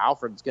think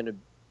Alfred's going to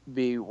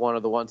be one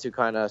of the ones who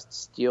kind of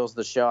steals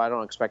the show. I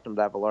don't expect him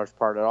to have a large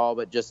part at all,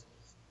 but just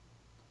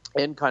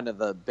in kind of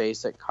the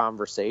basic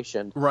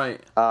conversation, right?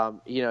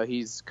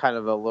 He's kind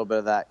of a little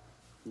bit of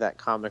that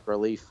comic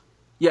relief.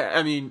 Yeah,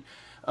 I mean,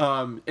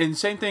 and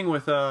same thing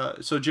with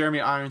so Jeremy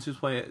Irons, who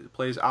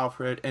plays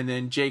Alfred, and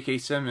then J.K.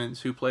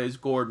 Simmons, who plays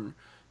Gordon.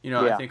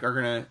 I think are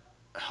gonna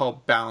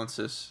help balance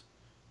this.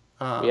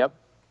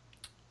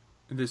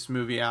 This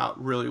movie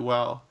out really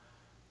well.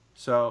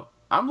 So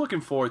I'm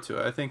looking forward to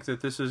it. I think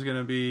that this is going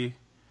to be,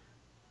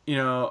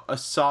 a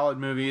solid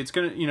movie. It's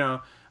going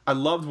to, I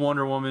loved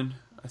Wonder Woman.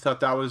 I thought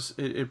that was,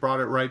 it brought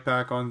it right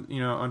back on,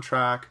 on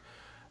track.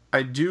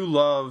 I do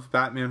love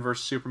Batman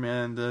vs.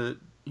 Superman, the,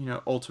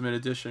 Ultimate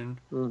Edition.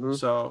 Mm-hmm.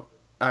 So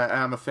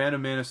I'm a fan of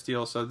Man of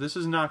Steel. So this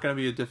is not going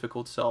to be a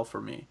difficult sell for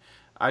me.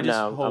 I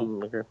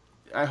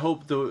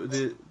hope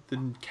the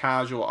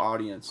casual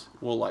audience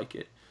will like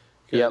it.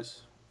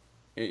 Because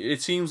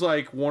it seems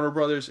like Warner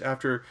Brothers,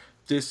 after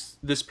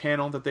this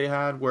panel that they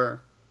had,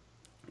 where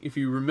if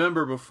you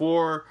remember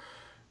before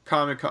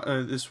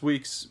Comic-Con, this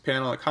week's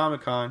panel at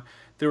Comic-Con,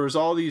 there was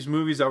all these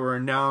movies that were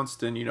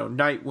announced, and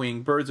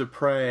Nightwing, Birds of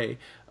Prey,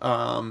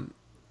 the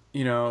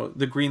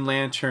Green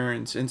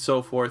Lanterns, and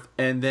so forth.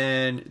 And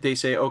then they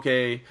say,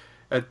 okay,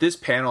 at this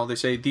panel they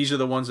say these are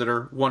the ones that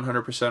are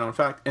 100% on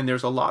fact, and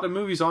there's a lot of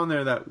movies on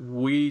there that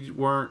we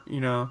weren't,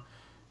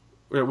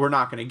 we're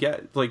not going to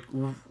get.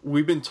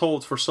 We've been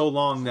told for so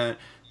long that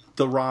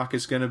The Rock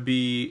is going to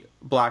be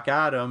Black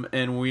Adam,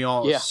 and we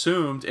all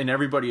assumed, and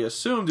everybody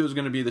assumed it was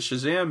going to be the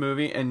Shazam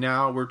movie, and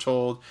now we're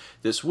told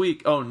this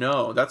week, oh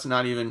no, that's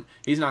not even,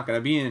 he's not going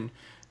to be in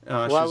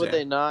Why would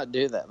they not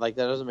do that? Like,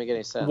 that doesn't make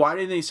any sense. Why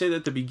didn't they say that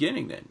at the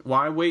beginning then?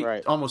 Why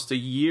wait almost a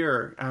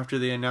year after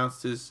they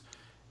announced his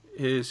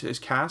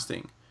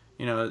casting?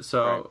 You know,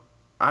 so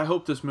I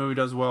hope this movie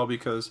does well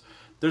because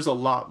there's a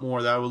lot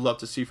more that I would love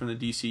to see from the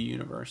DC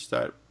universe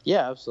that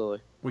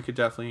absolutely we could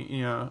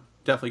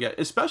definitely get.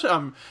 Especially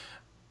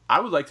I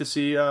would like to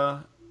see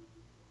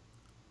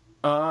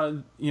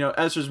Ezra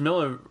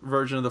Miller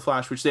version of the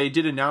Flash, which they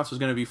did announce was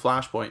going to be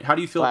Flashpoint. How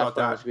do you feel about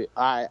that?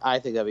 I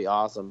think that'd be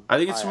awesome. I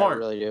think it's smart. I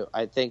really do.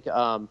 I think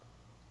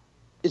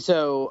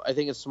so. I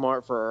think it's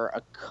smart for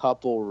a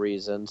couple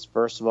reasons.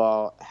 First of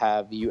all,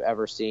 have you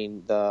ever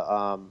seen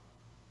the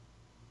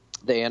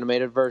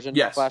animated version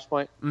of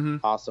Flashpoint? Mm-hmm.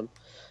 Awesome.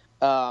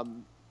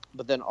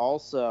 But then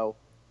also,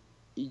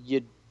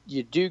 you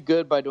do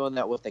good by doing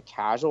that with the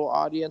casual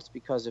audience,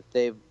 because if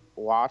they've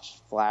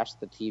watched Flash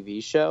the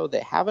TV show, they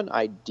have an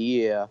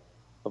idea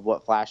of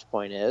what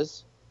Flashpoint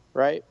is,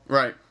 right?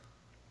 Right.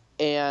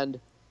 And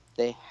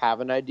they have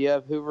an idea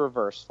of who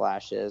Reverse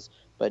Flash is,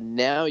 but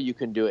now you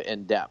can do it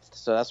in depth.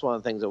 So that's one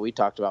of the things that we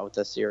talked about with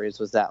this series,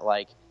 was that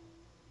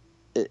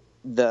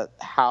the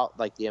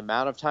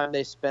amount of time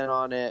they spent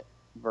on it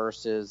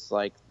versus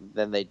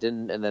then they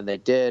didn't and then they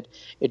did.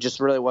 It just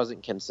really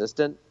wasn't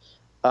consistent.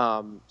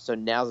 So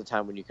now's the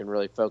time when you can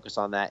really focus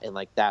on that, and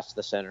that's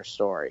the center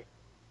story.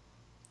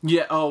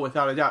 Yeah,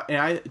 without a doubt.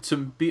 And to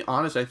be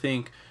honest, I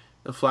think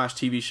the Flash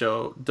TV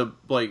show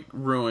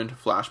ruined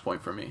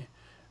Flashpoint for me.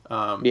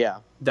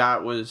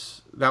 That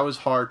was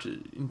hard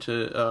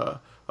to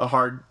a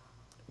hard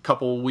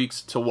couple of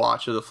weeks to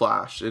watch of the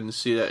Flash and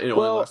see that it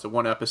only lasted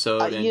one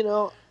episode.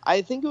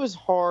 I think it was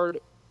hard.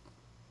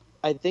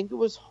 I think it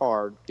was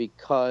hard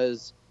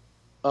because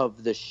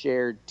of the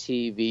shared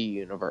TV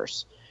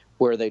universe,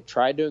 where they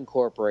tried to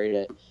incorporate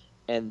it,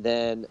 and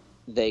then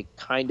they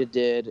kind of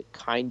did,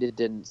 kind of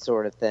didn't,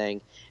 sort of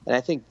thing. And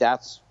I think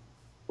that's,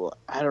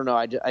 I don't know,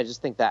 I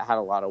just think that had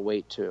a lot of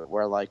weight to it,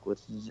 where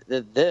with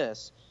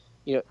this,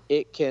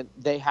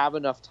 they have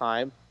enough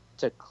time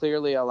to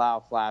clearly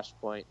allow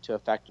Flashpoint to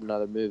affect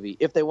another movie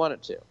if they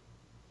wanted to.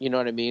 You know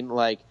what I mean?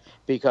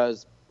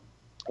 Because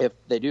if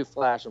they do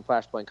Flash and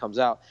Flashpoint comes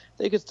out,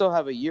 they could still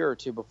have a year or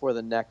two before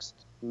the next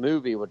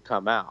movie would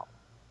come out.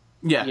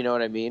 Yeah. You know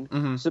what I mean?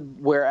 Mm-hmm. So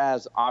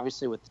whereas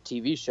obviously with the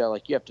TV show,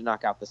 you have to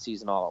knock out the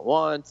season all at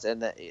once,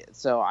 and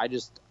so I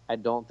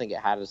don't think it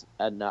had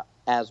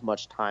as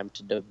much time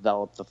to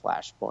develop the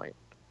Flashpoint.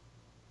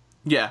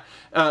 Yeah.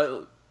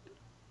 Do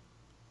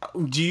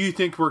you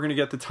think we're going to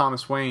get the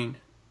Thomas Wayne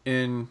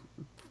in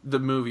the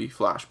movie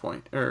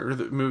Flashpoint, or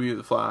the movie of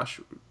the Flash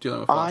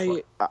dealing with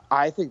Flashpoint?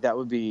 I think that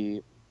would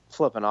be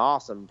flipping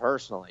awesome,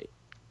 personally.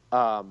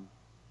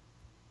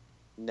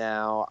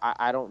 Now,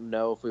 I don't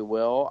know if we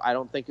will. I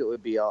don't think it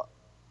would be I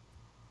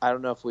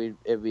don't know if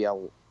it'd be a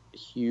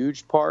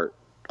huge part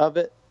of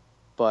it,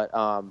 but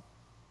I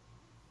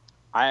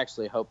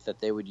actually hope that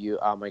they would use.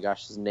 Oh my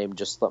gosh, his name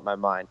just slipped my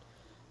mind.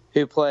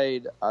 Who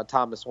played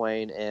Thomas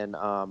Wayne in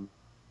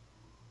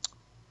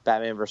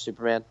Batman vs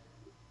Superman?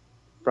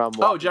 From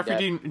Jeffrey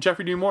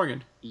Dean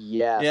Morgan.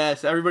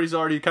 Yes. Everybody's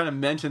already kind of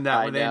mentioned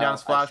that when they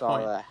announced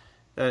Flashpoint.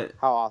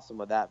 How awesome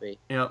would that be?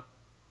 Yep.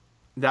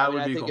 That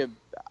would be cool.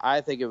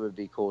 I think it would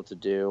be cool to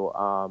do.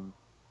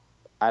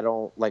 I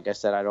don't, like I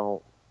said, I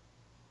don't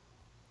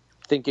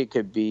think it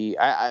could be.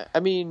 I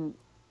mean,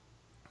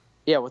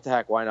 yeah, what the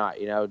heck? Why not?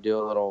 Do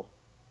a little.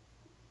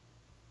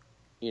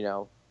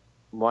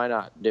 Why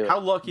not do it? How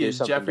lucky is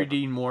Jeffrey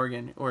Dean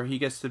Morgan, where he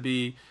gets to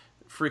be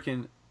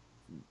freaking.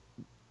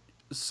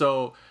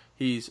 So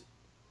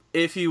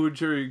if he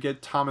would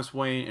get Thomas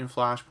Wayne in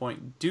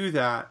Flashpoint, do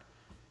that.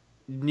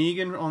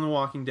 Negan on The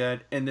Walking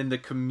Dead, and then the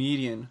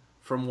comedian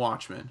from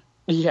Watchmen.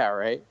 Yeah,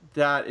 right.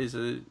 That is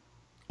a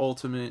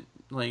ultimate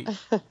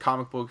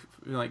comic book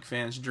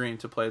fan's dream,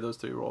 to play those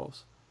three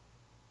roles.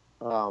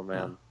 Oh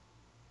man. Yeah.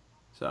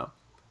 So,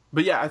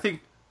 but yeah, I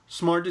think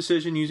smart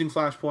decision using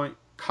Flashpoint.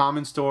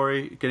 Common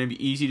story, going to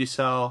be easy to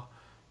sell.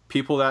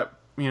 People that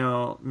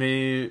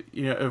may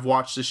have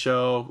watched the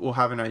show will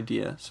have an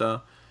idea.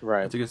 So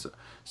right. That's a good.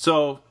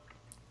 So,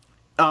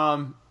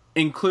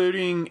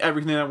 including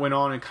everything that went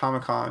on in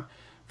Comic-Con,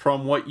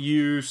 from what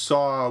you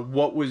saw,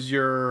 what was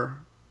your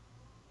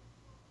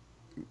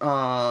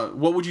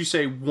what would you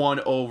say won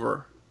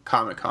over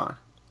Comic-Con?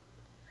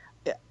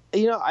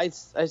 I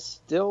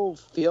still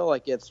feel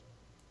like it's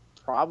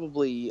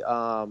probably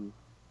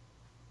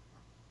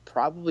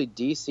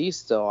DC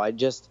still.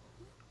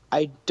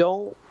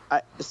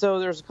 So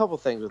there's a couple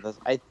things with this.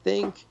 I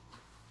think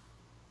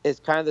it's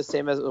kind of the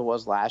same as it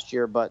was last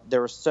year, but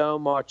there was so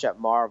much at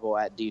Marvel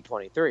at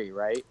D23,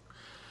 right?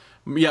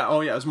 Yeah,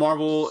 it was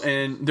Marvel,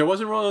 and there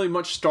wasn't really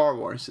much Star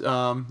Wars.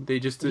 They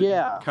just did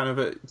kind of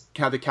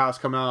had the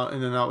cast come out,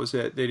 and then that was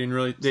it. They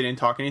didn't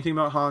talk anything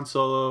about Han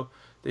Solo.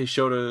 They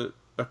showed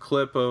a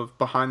clip of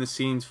behind the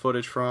scenes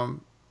footage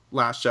from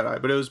Last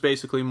Jedi, but it was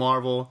basically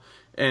Marvel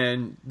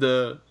and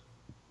the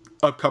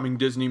upcoming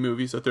Disney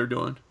movies that they're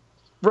doing.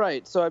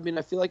 Right. So I mean,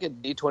 I feel like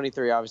at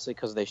D23, obviously,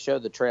 because they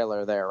showed the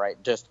trailer there, right?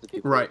 Just the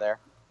people who were there.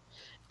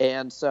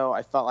 And so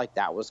I felt like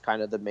that was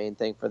kind of the main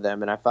thing for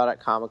them. And I felt at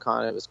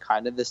Comic-Con it was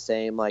kind of the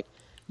same. Like,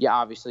 yeah,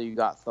 obviously you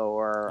got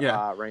Thor,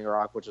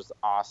 Ragnarok, which was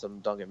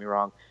awesome. Don't get me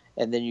wrong.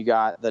 And then you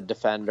got the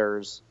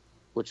Defenders,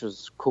 which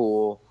was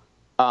cool.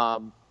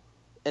 And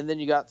then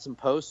you got some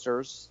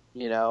posters,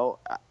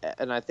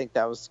 and I think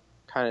that was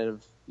kind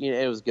of,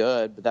 it was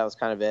good, but that was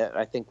kind of it.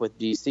 I think with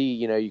DC,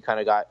 you kind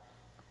of got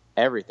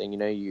everything,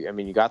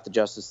 you got the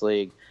Justice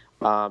League.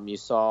 You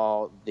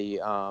saw the,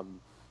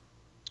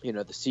 the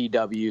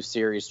CW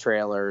series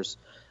trailers.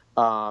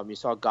 You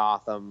saw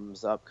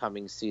Gotham's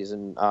upcoming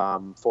season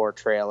 4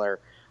 trailer.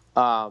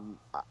 I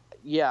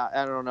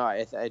don't know.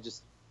 I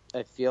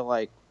feel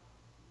like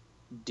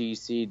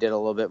DC did a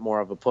little bit more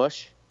of a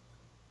push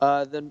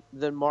than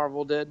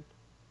Marvel did.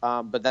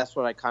 But that's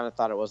what I kind of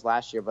thought it was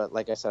last year. But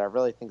like I said, I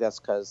really think that's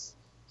because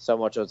so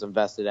much was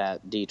invested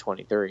at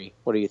D23.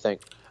 What do you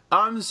think?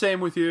 I'm the same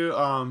with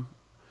you.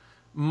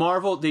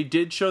 Marvel, they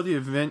did show the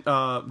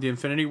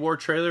Infinity War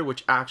trailer,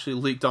 which actually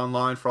leaked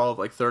online for all of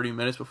like 30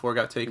 minutes before it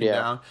got taken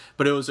down.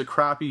 But it was a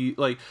crappy,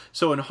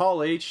 so in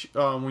Hall H,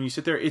 when you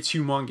sit there, it's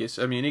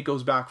humongous. I mean, it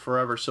goes back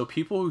forever. So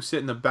people who sit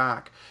in the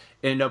back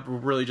end up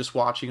really just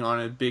watching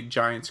on a big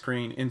giant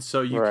screen. And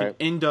so you can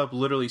end up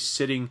literally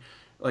sitting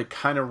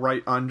kind of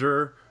right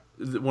under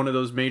one of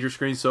those major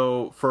screens.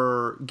 So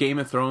for Game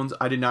of Thrones,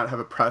 I did not have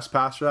a press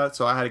pass for that.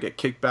 So I had to get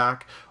kicked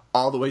back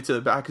all the way to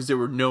the back because there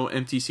were no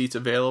empty seats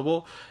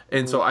available.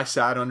 And so I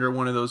sat under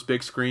one of those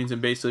big screens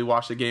and basically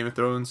watched the Game of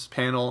Thrones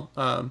panel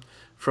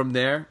from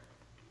there.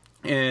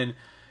 And,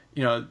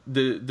 the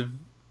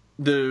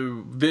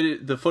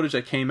footage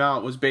that came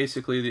out was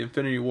basically the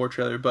Infinity War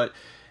trailer, but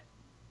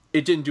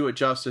it didn't do it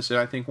justice, and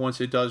I think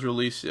once it does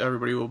release,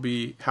 everybody will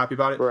be happy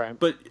about it. Right.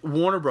 But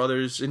Warner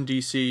Brothers in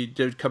DC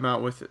did come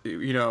out with,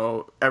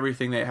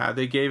 everything they had.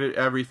 They gave it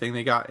everything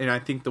they got, and I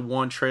think the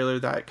one trailer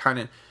that kind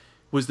of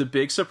was the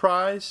big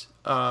surprise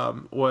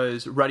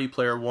was Ready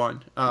Player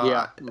One.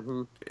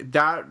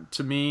 That,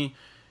 to me,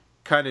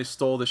 kind of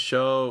stole the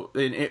show.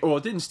 It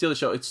didn't steal the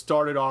show. It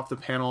started off the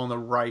panel on the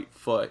right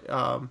foot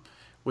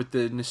with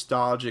the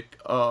nostalgic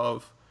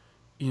of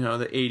the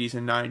 80s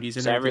and 90s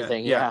and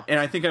everything. Yeah. And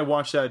I think I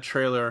watched that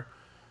trailer,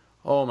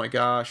 oh my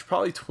gosh,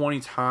 probably 20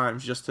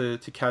 times just to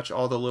catch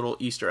all the little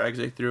Easter eggs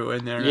they threw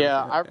in there.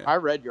 Yeah, I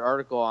read your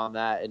article on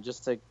that, and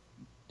just to,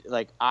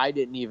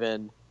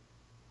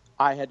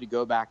 I had to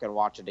go back and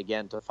watch it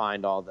again to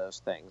find all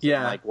those things.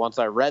 Yeah. And, once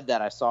I read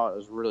that, I saw it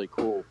was really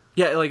cool.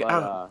 Yeah,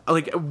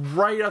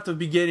 right at the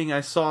beginning,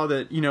 I saw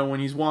that, when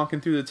he's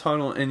walking through the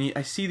tunnel, and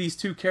I see these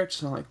two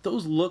characters, and I'm like,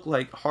 those look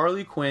like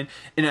Harley Quinn.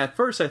 And at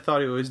first, I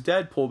thought it was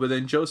Deadpool, but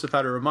then Joseph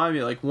had to remind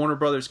me, Warner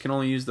Brothers can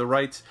only use the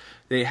rights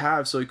they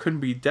have, so it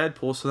couldn't be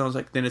Deadpool. So then I was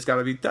like, then it's got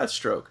to be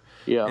Deathstroke.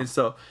 Yeah. And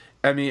so,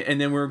 and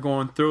then we were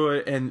going through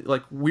it, and,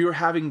 we were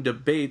having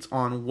debates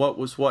on what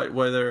was what,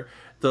 whether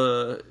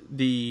the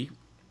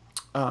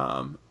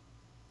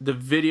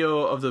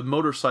video of the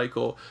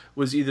motorcycle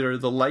was either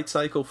the light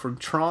cycle from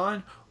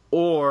Tron,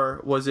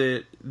 or was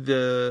it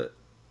the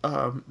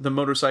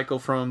motorcycle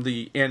from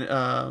the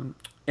anime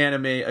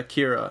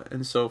Akira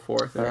and so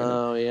forth.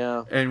 Oh,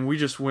 yeah. And we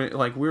just went,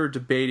 we were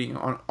debating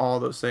on all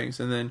those things.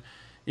 And then,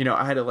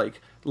 I had to,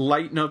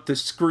 lighten up the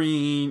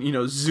screen,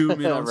 zoom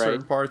in on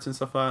certain parts and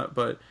stuff like that.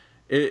 But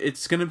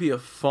it's going to be a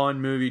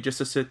fun movie just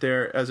to sit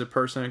there as a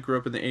person that grew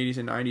up in the 80s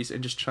and 90s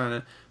and just trying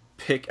to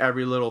pick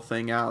every little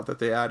thing out that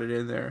they added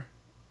in there.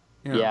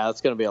 Yeah, it's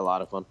going to be a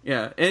lot of fun.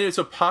 Yeah, and it's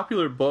a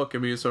popular book. I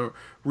mean, it's a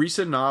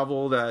recent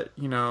novel that,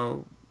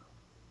 a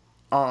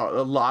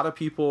lot of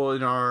people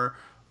in our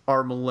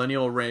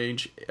millennial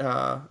range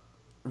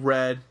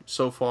read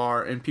so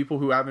far, and people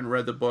who haven't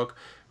read the book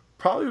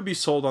probably would be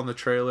sold on the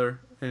trailer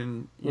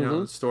and, the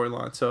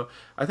storyline. So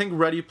I think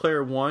Ready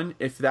Player One,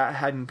 if that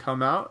hadn't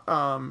come out,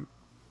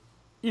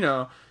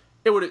 it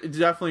would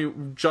definitely,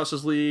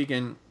 Justice League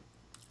and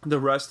the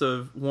rest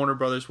of Warner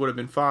Brothers would have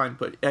been fine,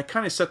 but it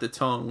kind of set the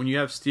tone when you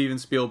have Steven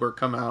Spielberg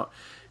come out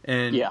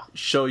and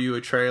show you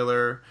a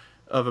trailer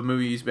of a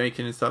movie he's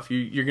making and stuff.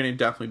 You're going to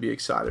definitely be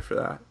excited for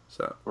that.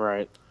 So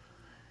right.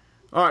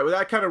 All right, well,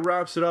 that kind of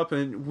wraps it up,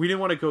 and we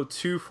didn't want to go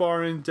too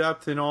far in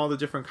depth in all the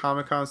different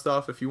Comic-Con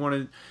stuff. If you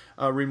want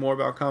to read more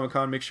about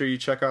Comic-Con, make sure you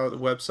check out the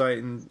website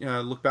and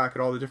look back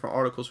at all the different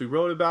articles we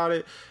wrote about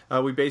it.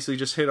 We basically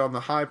just hit on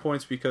the high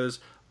points because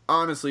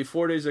honestly,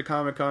 4 days of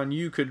Comic-Con,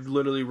 you could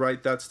literally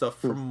write that stuff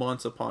for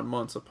months upon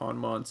months upon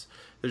months.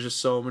 There's just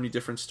so many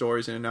different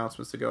stories and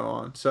announcements to go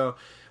on. So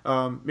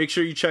make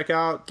sure you check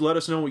out. Let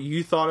us know what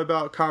you thought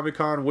about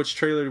Comic-Con. Which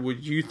trailer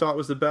would you thought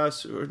was the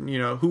best? Or,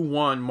 who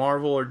won,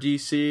 Marvel or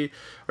DC?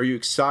 Are you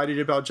excited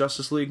about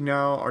Justice League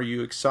now? Are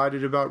you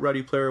excited about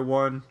Ready Player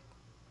One?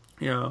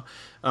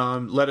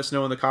 Let us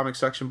know in the comment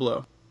section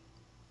below.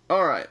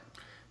 All right.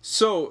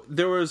 So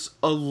there was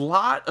a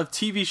lot of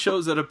TV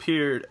shows that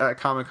appeared at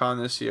Comic-Con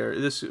this year.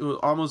 This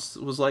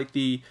almost was like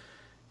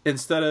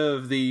instead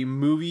of the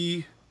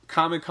movie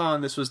Comic-Con,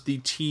 this was the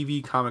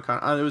TV Comic-Con.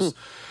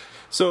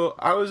 So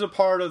I was a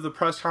part of the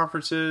press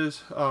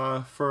conferences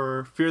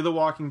for Fear the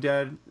Walking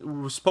Dead. It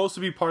was supposed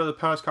to be part of the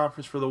press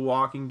conference for The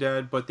Walking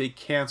Dead, but they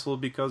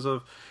canceled because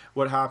of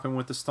what happened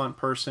with the stunt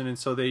person, and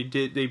so they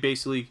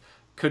basically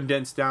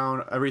condensed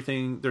down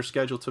everything their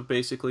schedule to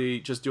basically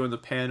just doing the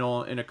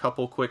panel and a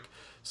couple quick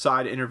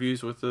side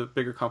interviews with the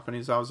bigger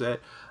companies. That was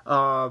it.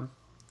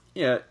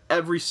 Yeah,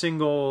 every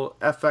single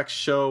FX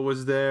show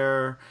was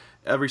there.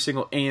 Every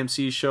single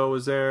AMC show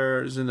was there.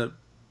 It was in the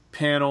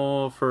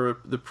panel for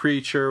The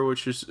Preacher,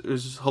 which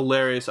is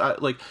hilarious.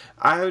 I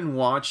haven't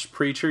watched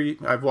Preacher.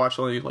 I've watched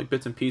only like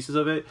bits and pieces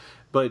of it,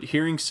 but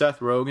hearing Seth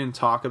Rogen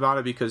talk about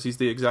it, because he's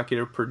the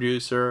executive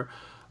producer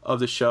of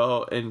the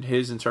show, and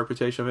his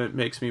interpretation of it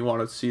makes me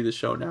want to see the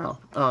show now.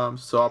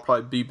 So I'll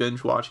probably be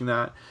binge watching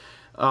that.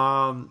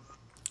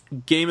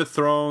 Game of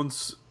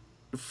Thrones,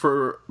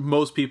 for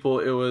most people,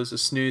 it was a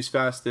snooze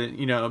fest,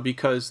 that,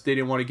 because they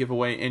didn't want to give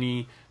away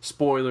any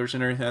spoilers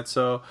and everything.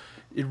 So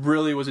it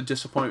really was a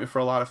disappointment for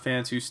a lot of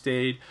fans who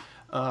stayed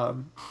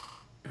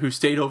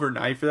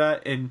overnight for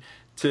that. And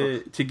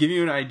to give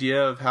you an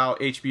idea of how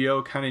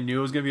HBO kind of knew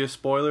it was going to be a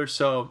spoiler,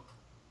 so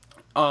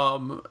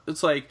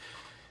it's like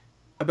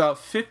about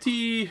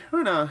 50, I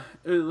don't know,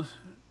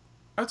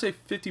 I'd say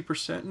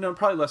 50%, no,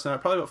 probably less than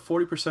that, probably about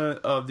 40%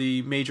 of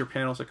the major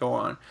panels that go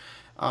on,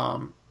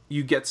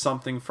 you get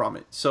something from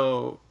it.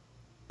 So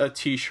a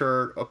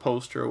t-shirt, a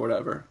poster, or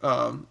whatever.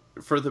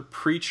 For the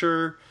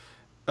Preacher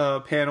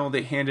panel,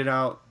 they handed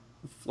out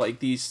like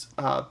these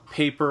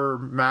paper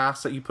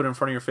masks that you put in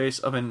front of your face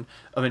of an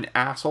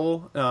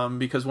asshole,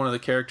 because one of the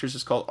characters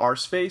is called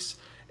Arseface,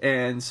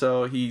 and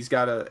so he's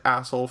got an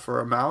asshole for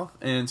a mouth,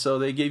 and so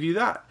they gave you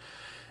that.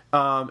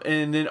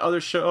 And then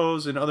other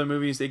shows and other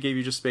movies, they gave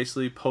you just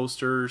basically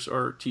posters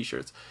or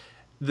t-shirts.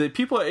 The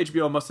people at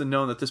HBO must have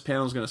known that this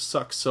panel is going to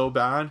suck so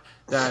bad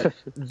that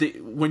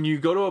when you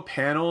go to a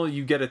panel,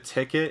 you get a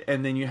ticket,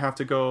 and then you have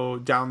to go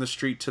down the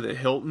street to the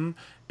Hilton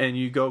and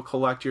you go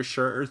collect your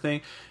shirt or thing.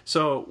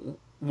 So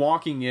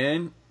walking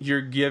in,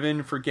 you're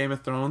given for Game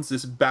of Thrones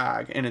this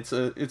bag, and it's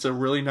a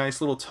really nice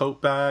little tote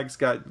bag. It's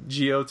got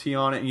GOT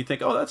on it, and you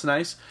think, oh, that's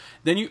nice.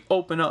 Then you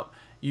open up.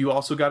 You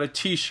also got a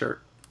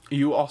t-shirt.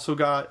 You also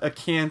got a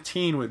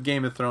canteen with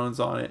Game of Thrones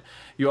on it.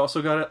 You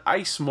also got an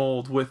ice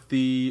mold with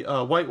the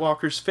White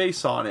Walker's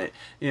face on it.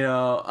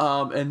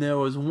 And there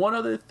was one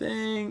other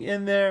thing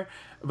in there,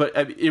 but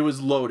it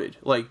was loaded.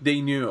 Like,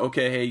 they knew,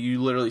 okay, hey,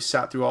 you literally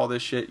sat through all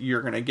this shit.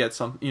 You're gonna get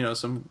some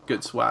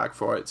good swag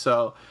for it.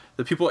 So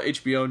the people at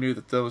HBO knew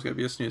that was gonna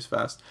be a snooze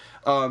fest.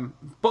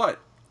 But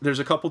there's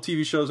a couple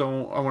TV shows I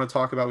want to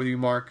talk about with you,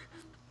 Mark.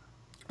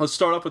 Let's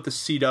start off with the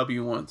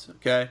CW ones,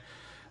 okay?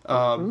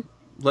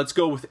 Let's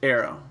go with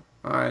Arrow.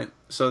 All right.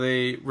 So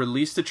they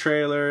released the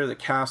trailer. The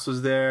cast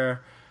was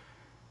there.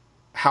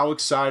 How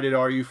excited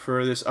are you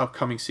for this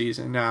upcoming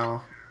season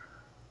now,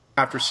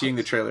 after seeing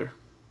the trailer?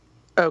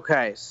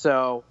 Okay,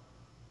 so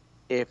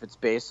if it's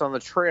based on the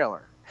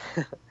trailer,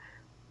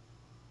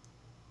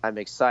 I'm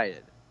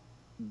excited.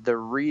 The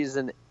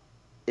reason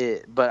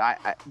but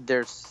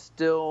there's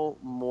still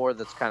more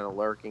that's kind of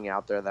lurking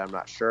out there that I'm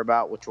not sure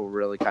about, which will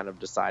really kind of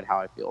decide how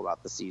I feel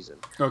about the season.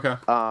 Okay.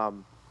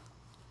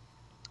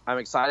 I'm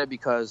excited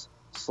because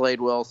Slade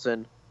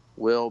Wilson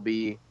will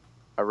be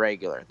a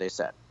regular, they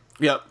said.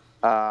 Yep.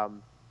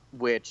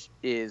 Which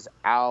is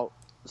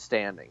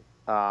outstanding.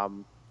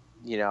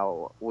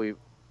 We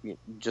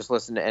just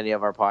listen to any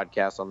of our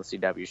podcasts on the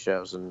CW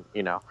shows, and,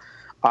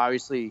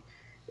 obviously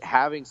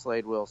having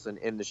Slade Wilson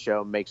in the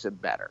show makes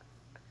it better.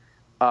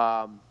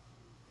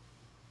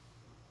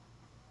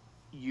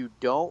 You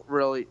don't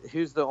really...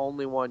 Who's the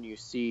only one you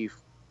see,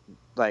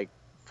 like,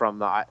 from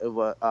the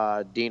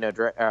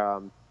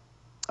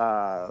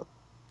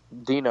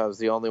Dino's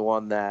the only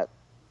one that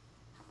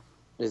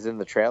is in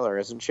the trailer,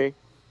 isn't she?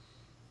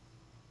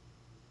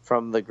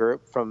 From the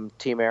group, from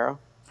Team Arrow?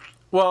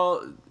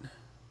 Well,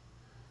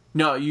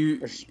 no,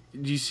 you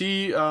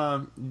see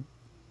Dinah,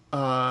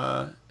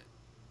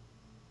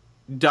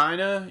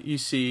 you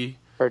see...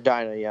 Or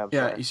Dinah, yeah.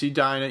 Sorry. You see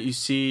Dinah, you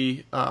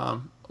see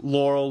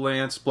Laurel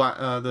Lance,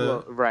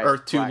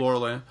 Earth 2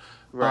 Laurel Lance.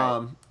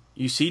 Right.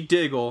 You see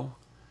Diggle.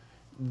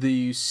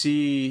 You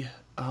see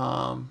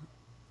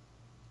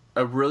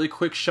a really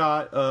quick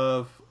shot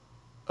of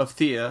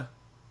Thea,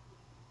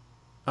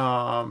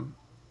 and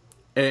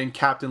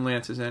Captain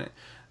Lance is in it.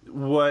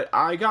 What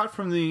I got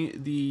from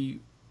the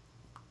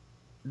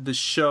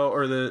show,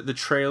 or the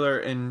trailer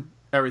and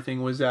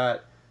everything, was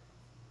that,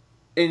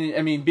 and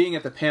I mean, being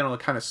at the panel, it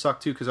kind of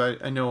sucked too, because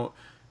I know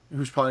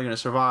who's probably going to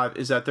survive,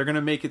 is that they're going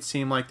to make it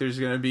seem like there's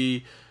going to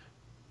be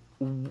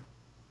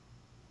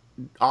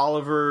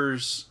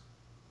Oliver's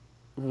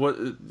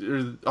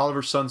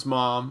son's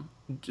mom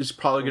is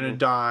probably going to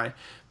die,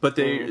 but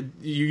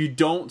you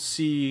don't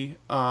see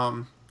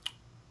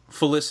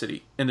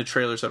Felicity in the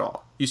trailers at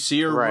all. You see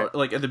her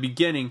like at the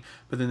beginning,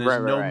 but then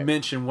there's no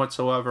mention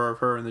whatsoever of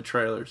her in the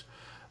trailers.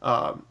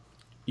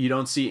 You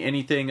don't see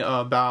anything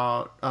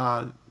about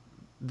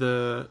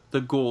the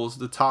ghouls,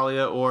 the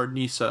Talia or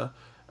Nisa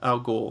Al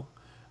Ghul.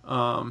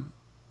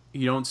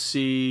 You don't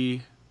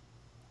see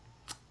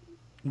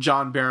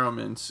John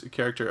Barrowman's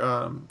character,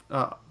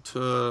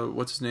 to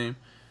what's his name?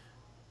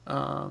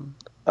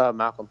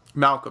 Malcolm.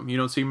 Malcolm. You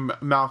don't see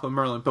Malcolm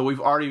Merlyn, but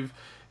we've already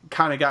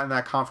kind of gotten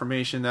that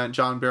confirmation that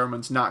John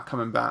Barrowman's not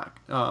coming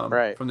back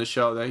from the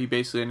show. That he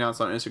basically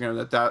announced on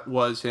Instagram that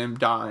was him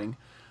dying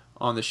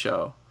on the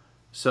show.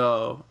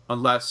 So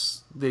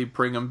unless they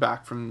bring him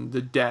back from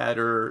the dead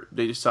or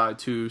they decide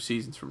 2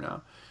 seasons from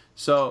now.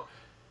 So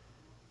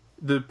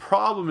the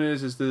problem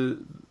is the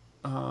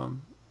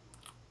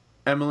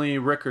Emily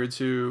Rickards,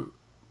 who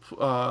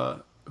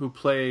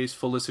plays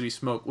Felicity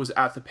Smoke, was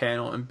at the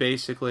panel, and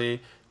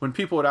basically when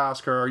people would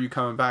ask her, "Are you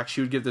coming back?" she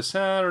would give this,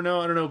 "I don't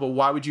know, but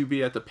why would you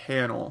be at the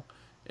panel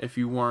if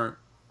you weren't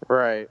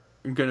going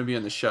to be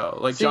in the show?"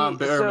 Like, John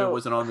Barrowman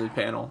wasn't on the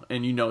panel,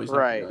 and he's not going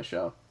to be on the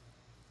show.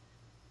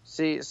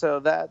 See,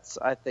 so that's,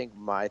 I think,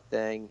 my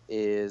thing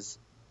is,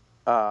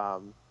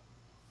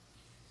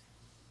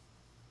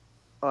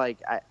 like,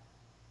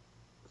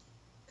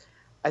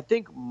 I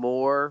think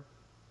more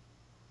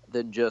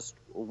than just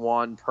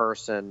one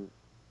person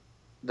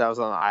that was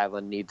on the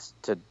island needs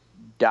to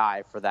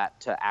die for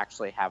that to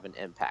actually have an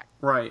impact.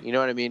 Right. You know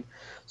what I mean?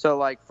 So,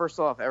 like, first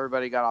off,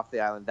 everybody got off the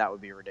island, that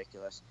would be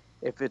ridiculous.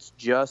 If it's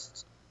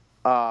just,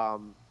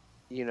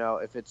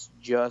 if it's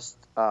just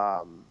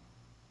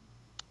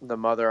the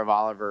mother of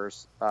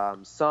Oliver's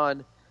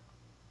son,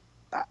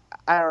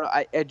 I don't know.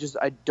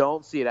 I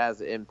don't see it as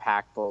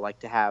impactful, like,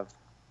 to have,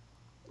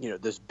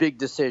 this big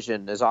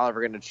decision. Is Oliver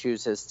going to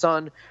choose his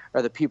son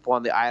or the people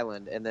on the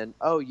island? And then,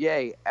 oh,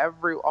 yay,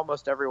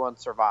 almost everyone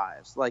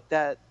survives. Like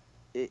that,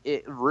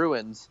 it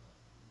ruins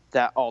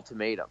that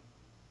ultimatum.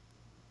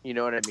 You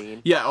know what I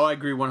mean? Yeah, I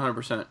agree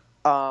 100%.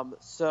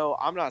 So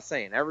I'm not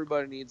saying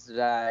everybody needs to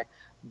die,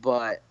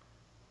 but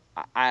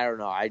I don't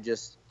know. I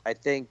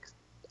think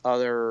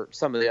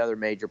some of the other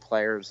major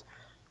players,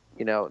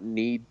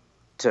 need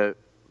to,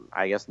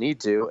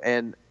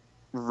 and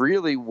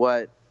really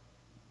what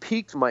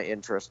piqued my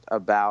interest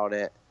about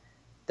it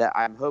that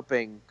I'm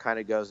hoping kind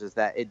of goes is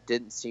that it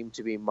didn't seem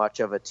to be much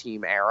of a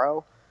Team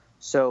Arrow.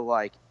 So,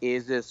 like,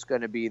 is this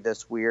going to be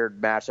this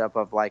weird matchup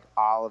of, like,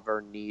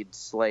 Oliver needs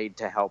Slade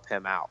to help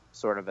him out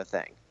sort of a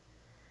thing,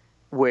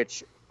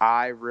 which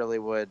I really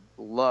would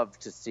love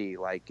to see,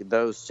 like,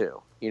 those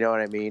two. You know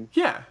what I mean?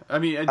 Yeah. I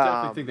mean, I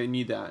definitely think they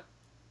need that.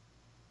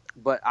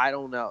 But I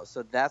don't know.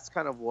 So that's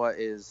kind of what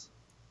is,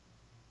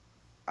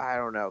 I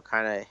don't know,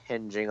 kind of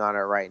hinging on it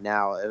right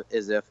now,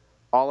 is if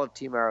all of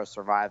Team Arrow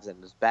survives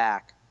and is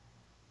back,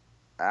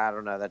 I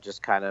don't know, that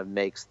just kind of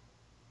makes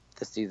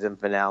the season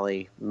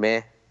finale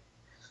meh.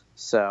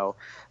 So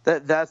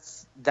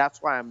that's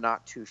why I'm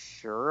not too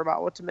sure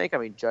about what to make. I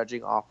mean,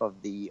 judging off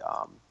the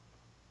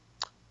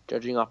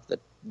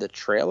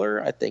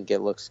trailer, I think it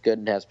looks good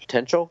and has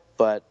potential,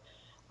 but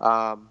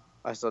I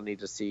still need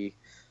to see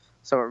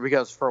some,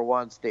 because for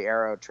once the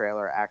Arrow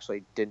trailer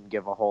actually didn't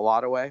give a whole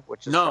lot away,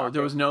 which is shocking.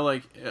 There was no,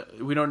 like,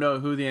 we don't know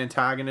who the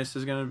antagonist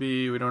is going to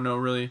be. We don't know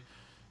really,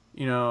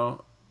 a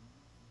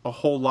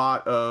whole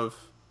lot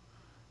of,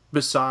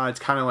 besides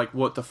kind of like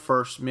what the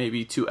first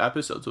maybe 2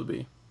 episodes will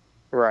be.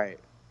 Right.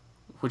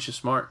 Which is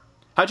smart.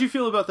 How'd you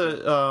feel about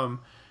the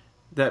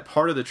that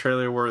part of the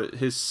trailer where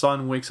his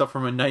son wakes up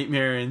from a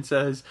nightmare and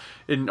says,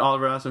 and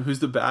Oliver asks him, "Who's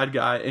the bad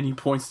guy?" and he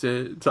points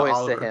to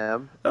Oliver. To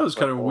him. That was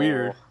kind of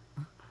weird.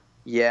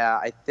 Yeah,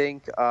 I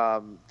think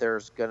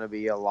there's going to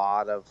be a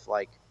lot of,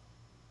 like,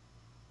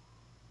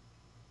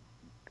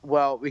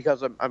 well,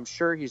 because I'm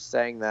sure he's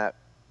saying that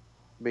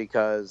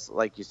because,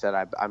 like you said,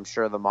 I'm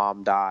sure the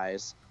mom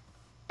dies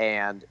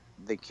and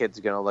the kid's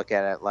going to look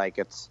at it like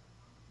it's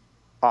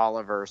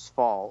Oliver's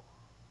fault,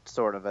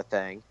 sort of a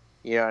thing.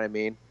 You know what I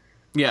mean?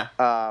 Yeah.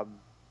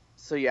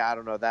 So yeah, I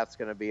don't know. That's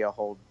going to be a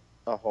whole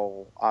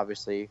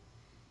obviously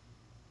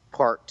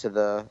part to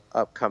the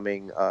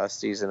upcoming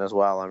season as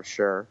well, I'm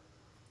sure.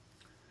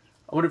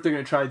 I wonder if they're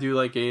going to try to do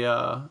like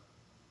a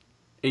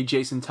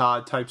Jason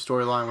Todd type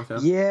storyline with him.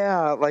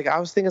 Yeah, like I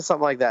was thinking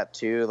something like that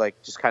too,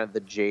 like just kind of the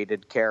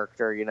jaded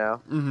character,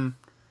 Mm-hmm.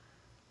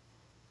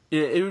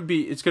 Yeah,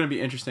 it's going to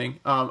be interesting.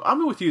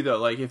 I'm with you though.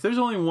 Like, if there's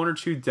only 1 or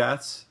 2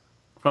 deaths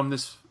from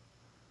this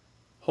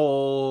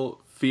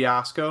whole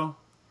fiasco,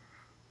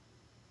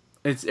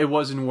 it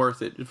wasn't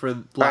worth it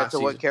for last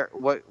season.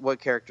 What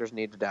characters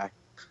need to die?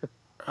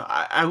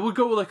 I would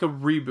go with like a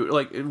reboot.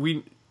 Like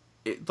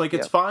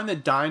it's fine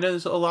that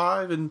Dinah's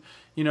alive and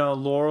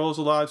Laurel's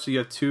alive, so you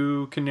have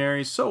 2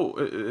 canaries. So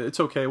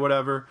it's okay,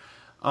 whatever.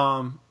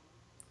 But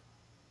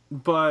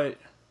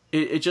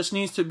it just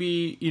needs to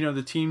be,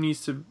 the team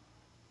needs to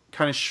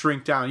kind of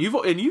shrink down.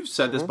 You've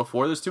said this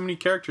before. There's too many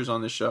characters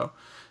on this show.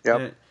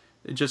 Yep.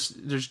 There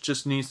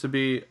just needs to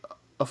be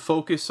a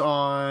focus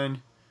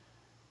on,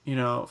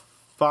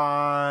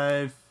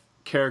 5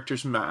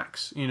 characters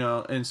max.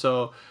 And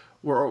so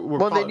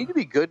we're they need to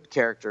be good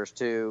characters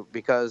too,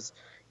 because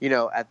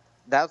that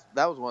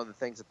was one of the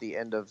things at the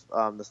end of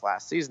this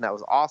last season that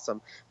was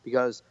awesome,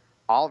 because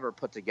Oliver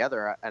put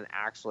together an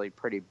actually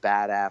pretty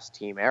badass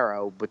Team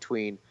Arrow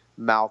between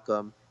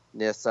Malcolm,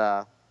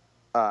 Nyssa,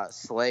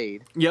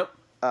 Slade. Yep.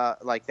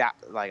 like that,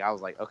 like I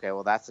was like, okay,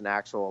 well that's an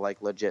actual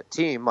like legit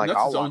team. Like that's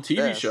I'll his own watch TV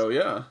this. show,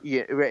 yeah.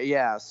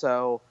 Yeah.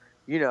 So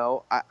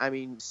I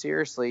mean,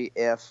 seriously,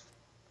 if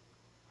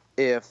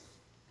if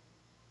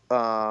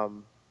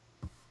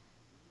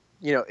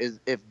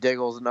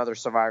Diggle's another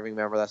surviving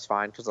member, that's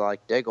fine because I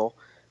like Diggle.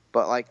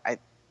 But like I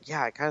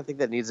kind of think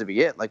that needs to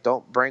be it. Like,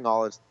 don't bring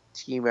all his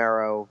Team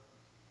Arrow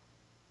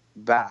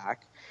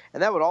back,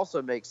 and that would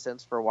also make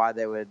sense for why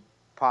they would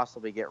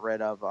possibly get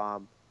rid of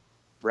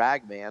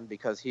Ragman,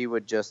 because he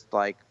would just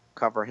like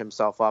cover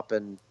himself up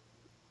and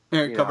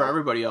cover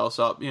everybody else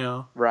up,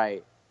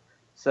 Right.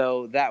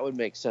 So that would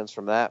make sense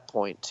from that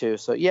point too.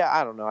 So yeah,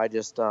 I don't know. I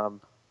just I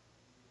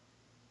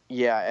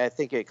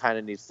think it kind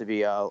of needs to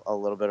be a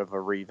little bit of a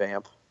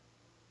revamp.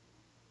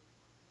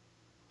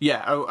 Yeah,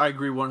 I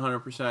agree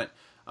 100%.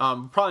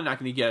 Probably not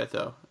going to get it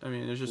though. I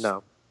mean, there's just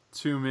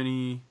too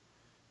many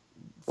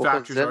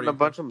factors. Didn't a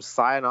bunch of them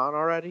sign on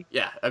already?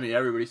 Yeah, I mean,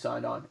 everybody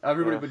signed on.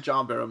 Everybody but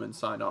John Barrowman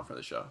signed on for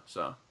the show.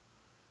 So,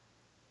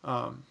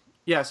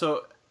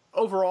 so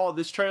overall,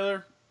 this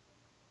trailer,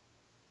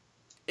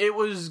 it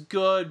was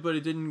good, but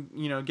it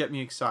didn't, get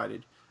me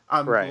excited.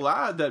 I'm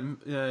glad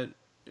that,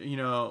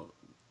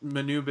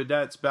 Manu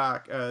Bennett's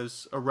back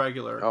as a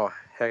regular. Oh,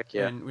 heck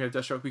yeah. And we have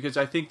Deathstroke, because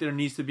I think there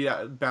needs to be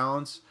that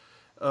balance,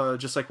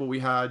 just like what we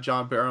had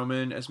John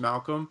Barrowman as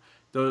Malcolm.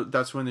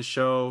 That's when the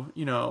show,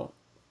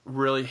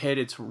 really hit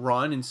its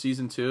run in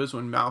season 2, is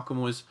when Malcolm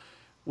was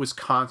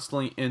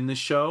constantly in the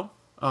show,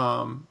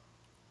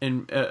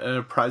 in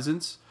a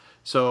presence.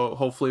 So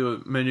hopefully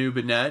with Manu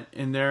Bennett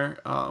in there,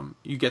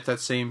 you get that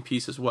same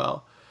piece as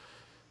well.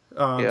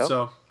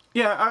 So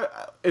yeah,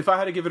 if I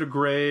had to give it a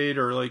grade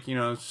or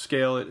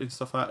scale it and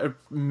stuff like that,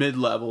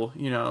 mid-level,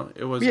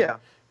 it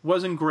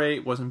wasn't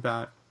great, wasn't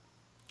bad.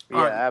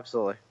 Yeah,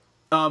 absolutely.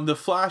 The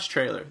Flash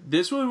trailer.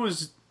 This one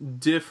was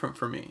different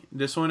for me.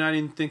 This one I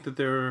didn't think that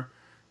they were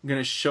going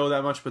to show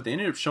that much, but they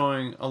ended up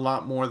showing a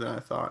lot more than I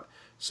thought.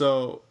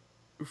 So,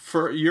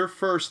 for your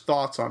first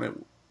thoughts on it.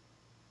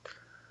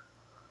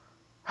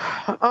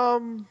 I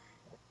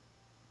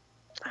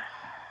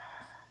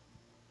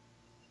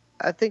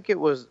think it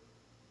was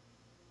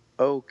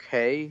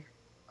okay.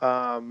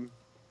 I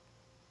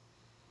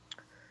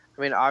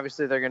mean,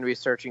 obviously they're going to be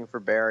searching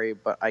for Barry,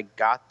 but I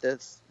got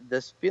this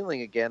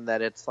feeling again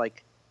that it's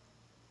like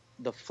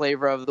the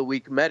flavor of the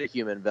week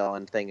metahuman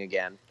villain thing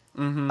again.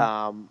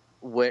 Mm-hmm.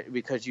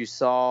 Because you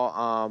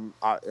saw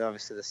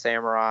obviously the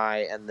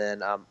samurai, and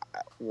then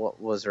what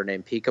was her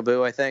name?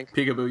 Peekaboo, I think.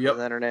 Peekaboo, yep. Is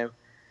that her name?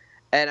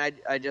 And I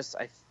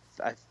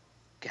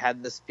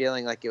had this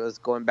feeling like it was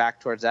going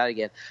back towards that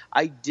again.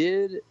 I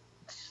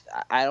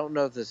don't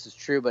know if this is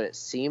true, but it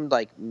seemed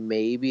like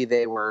maybe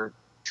they were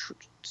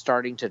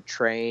starting to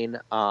train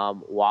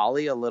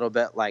Wally a little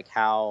bit, like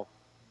how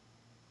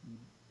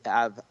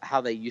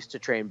they used to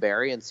train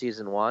Barry in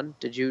season 1.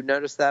 Did you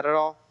notice that at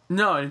all?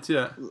 No, I didn't see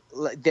that.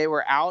 They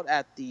were out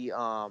at the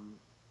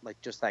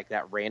just like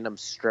that random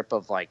strip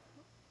of I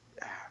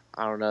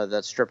don't know,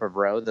 that strip of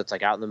road that's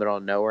like out in the middle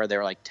of nowhere. They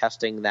were like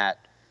testing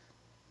that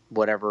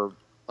whatever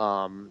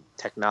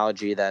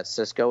technology that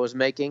Cisco was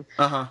making.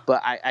 Uh-huh.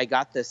 But I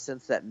got this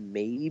sense that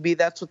maybe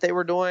that's what they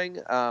were doing,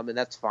 and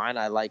that's fine.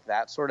 I like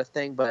that sort of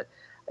thing. But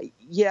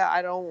yeah,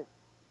 I don't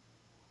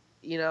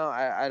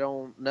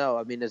know.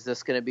 I mean, is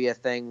this going to be a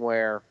thing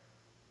where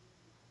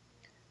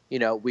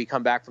we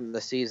come back from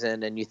the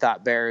season and you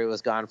thought Barry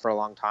was gone for a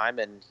long time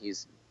and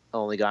he's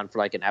only gone for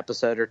like an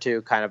episode or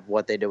two, kind of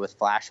what they did with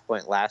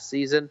Flashpoint last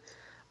season?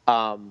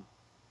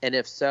 And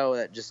if so,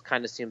 that just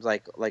kind of seems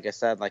like I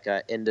said, like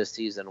a end of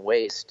season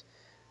waste.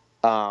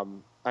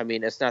 I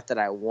mean, it's not that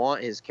I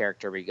want his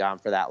character to be gone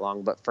for that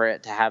long, but for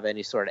it to have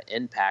any sort of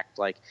impact,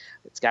 like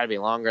it's got to be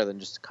longer than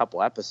just a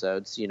couple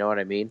episodes. You know what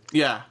I mean?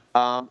 Yeah.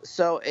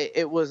 So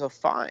it was a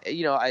fine,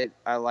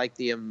 I like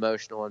the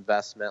emotional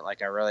investment.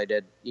 Like I really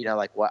did,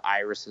 like what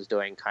Iris is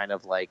doing, kind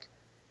of like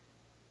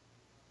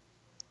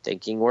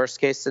thinking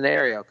worst case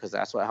scenario, because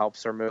that's what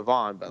helps her move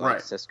on. But like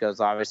Cisco's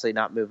obviously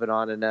not moving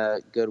on in a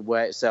good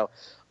way. So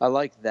I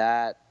like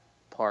that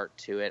part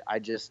to it. I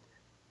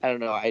don't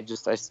know. I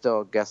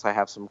still guess I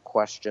have some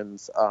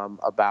questions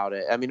about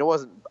it. I mean, it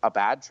wasn't a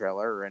bad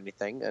trailer or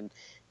anything, and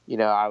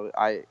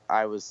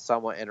I was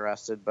somewhat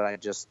interested, but I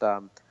just I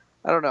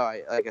don't know.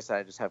 Like I said,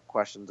 I just have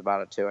questions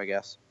about it too, I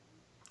guess.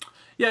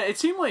 Yeah, it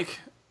seems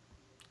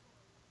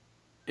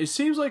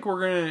like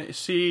we're gonna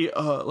see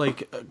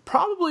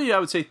probably I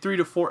would say 3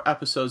 to 4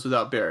 episodes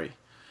without Barry.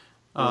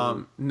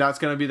 And that's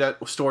gonna be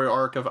that story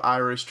arc of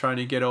Iris trying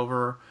to get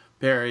over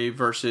Barry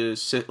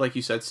versus, like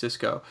you said,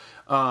 Cisco.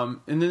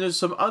 And then there's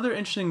some other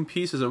interesting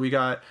pieces that we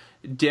got.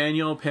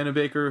 Danielle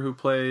Panabaker, who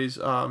plays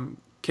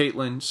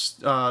Caitlin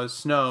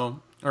Snow,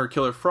 or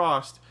Killer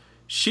Frost,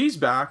 she's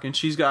back, and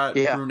she's got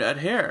brunette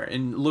hair,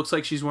 and looks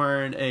like she's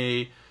wearing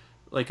a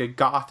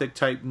gothic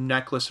type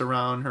necklace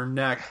around her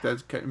neck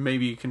that's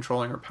maybe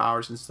controlling her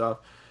powers and stuff.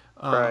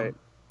 Right.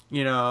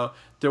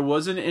 There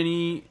wasn't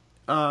any.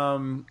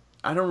 Was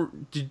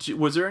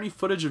there any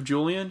footage of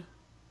Julian?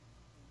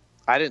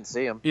 I didn't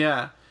see him.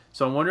 Yeah.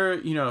 So I wonder,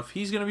 if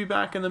he's going to be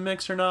back in the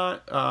mix or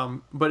not.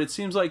 But it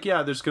seems like,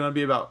 there's going to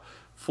be about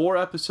 4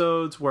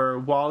 episodes where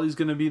Wally's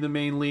going to be the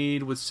main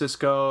lead with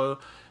Cisco,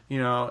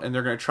 and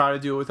they're going to try to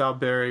do it without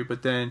Barry.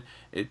 But then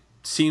it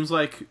seems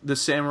like the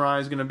Samurai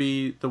is going to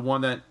be the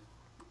one that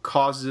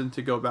causes him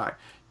to go back.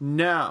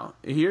 Now,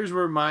 here's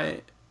where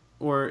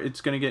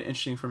it's going to get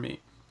interesting for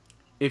me.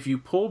 If you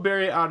pull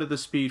Barry out of the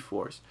Speed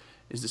Force,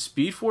 is the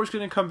Speed Force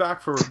going to come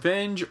back for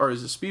revenge, or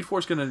is the Speed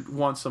Force going to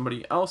want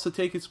somebody else to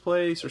take its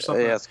place, or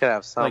something? Yeah, it's going to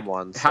have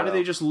someone. How do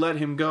they just let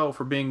him go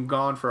for being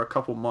gone for a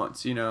couple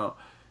months? It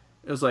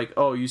was like,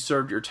 oh, you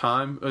served your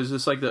time. Is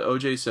this like the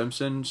O.J.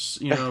 Simpson,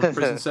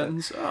 prison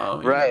sentence? Oh,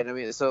 right. I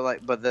mean, so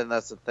but then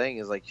that's the thing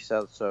is like you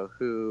said. So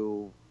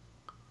who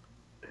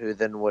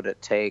then would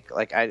it take?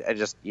 Like I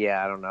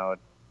don't know.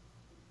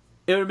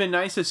 It would have been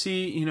nice to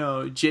see,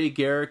 Jay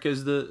Garrick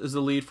as the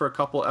lead for a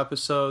couple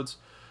episodes.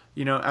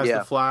 As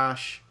the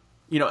Flash,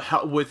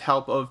 with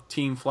help of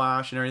Team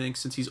Flash and everything,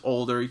 since he's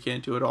older, he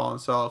can't do it all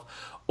himself.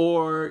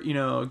 Or,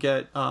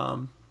 get,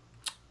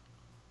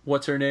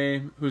 what's her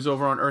name, who's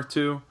over on Earth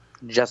 2?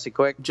 Jesse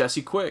Quick.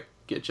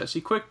 Get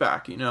Jesse Quick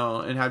back, and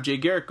have Jay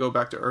Garrick go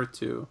back to Earth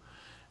 2.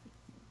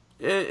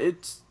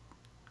 It's,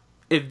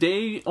 if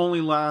they only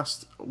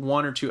last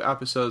 1 or 2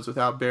 episodes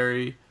without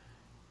Barry,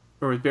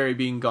 or with Barry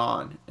being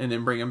gone, and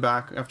then bring him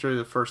back after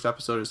the first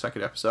episode or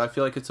second episode, I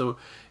feel like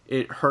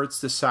it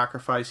hurts the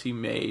sacrifice he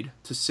made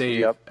to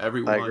save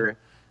everyone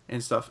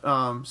and stuff.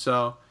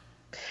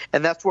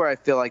 And that's where I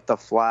feel like the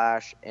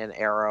Flash and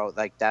Arrow,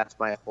 like that's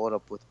my hold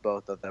up with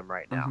both of them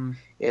right now. Mm-hmm.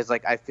 Is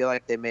like I feel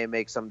like they may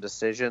make some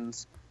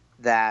decisions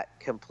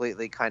that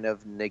completely kind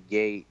of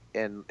negate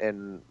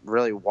and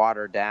really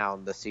water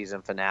down the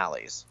season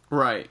finales.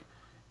 Right.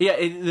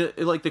 Yeah.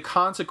 Like the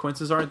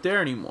consequences aren't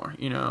there anymore.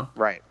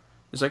 Right.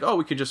 It's like, oh,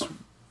 we could just,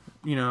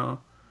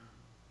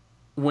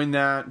 win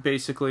that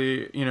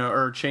basically,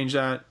 or change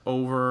that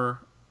over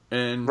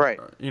in,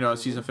 a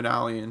season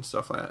finale and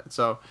stuff like that.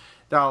 So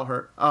that'll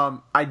hurt.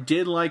 I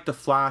did like the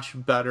Flash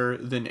better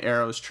than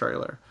Arrow's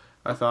trailer.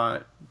 I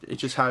thought it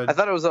just had. I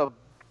thought it was a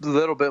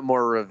little bit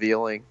more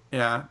revealing.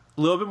 Yeah,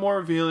 a little bit more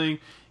revealing.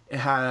 It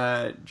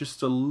had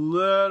just a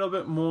little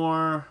bit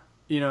more,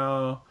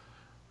 of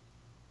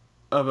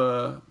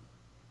a,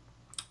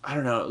 I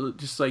don't know,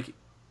 just like.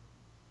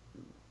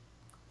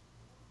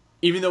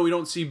 Even though we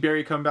don't see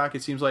Barry come back,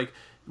 it seems like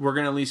we're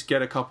going to at least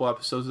get a couple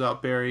episodes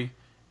without Barry.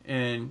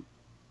 And,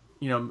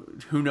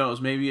 who knows?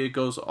 Maybe it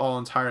goes all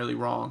entirely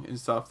wrong and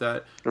stuff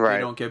that they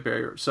don't get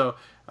Barry. So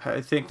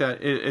I think that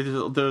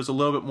there's a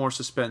little bit more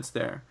suspense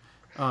there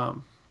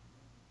going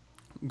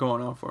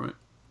on for me.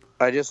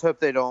 I just hope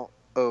they don't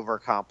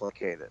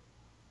overcomplicate it,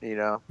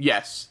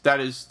 Yes,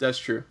 that's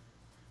true.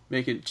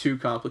 Make it too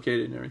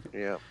complicated and everything.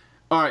 Yeah.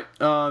 All right.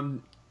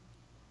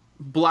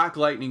 Black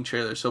Lightning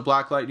trailer. So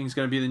Black Lightning is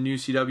going to be the new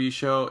CW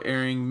show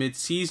airing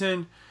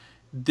mid-season.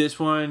 This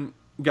one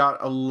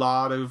got a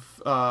lot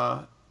of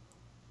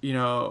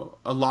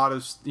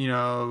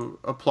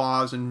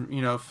applause,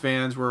 and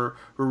fans were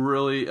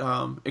really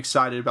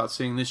excited about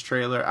seeing this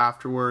trailer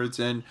afterwards,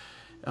 and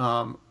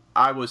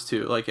I was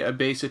too. Like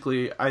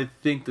basically, I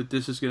think that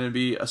this is going to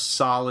be a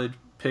solid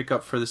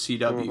pickup for the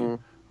CW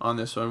on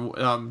this one.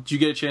 Did you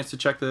get a chance to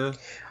check the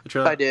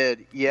trailer? I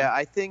did. Yeah,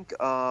 I think.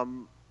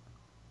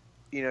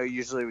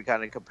 Usually we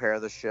kind of compare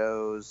the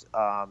shows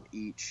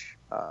each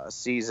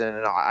season,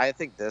 and I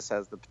think this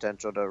has the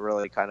potential to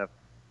really kind of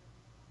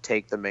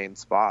take the main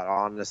spot,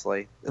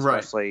 honestly,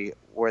 especially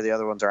where the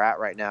other ones are at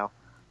right now.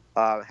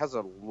 It has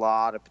a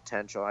lot of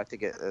potential. I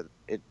think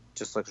it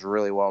just looks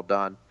really well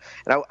done.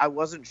 And I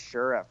wasn't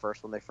sure at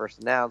first when they first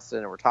announced it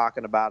and we're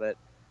talking about it,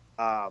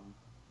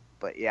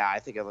 but yeah, I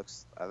think it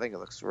looks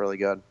really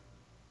good.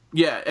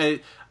 Yeah,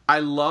 I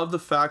love the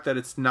fact that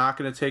it's not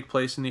going to take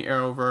place in the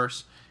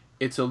Arrowverse.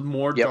 It's a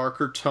more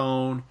darker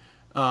tone.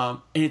 And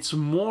it's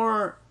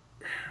more,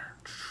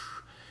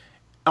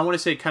 I want to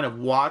say kind of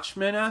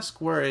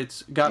Watchmen-esque, where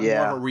it's got more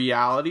of a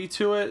reality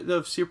to it,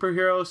 the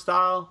superhero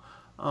style.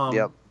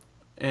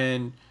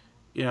 And,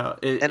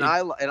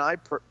 I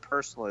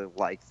personally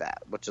like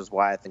that, which is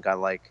why I think I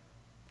like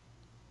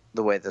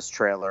the way this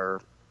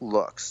trailer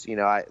looks.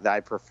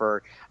 I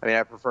preferred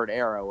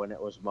Arrow when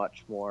it was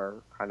much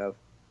more kind of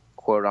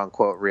quote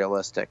unquote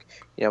realistic,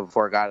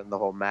 before it got into the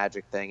whole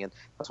magic thing, and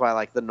that's why I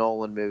like the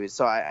Nolan movies.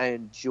 So I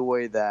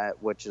enjoy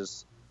that, which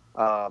is,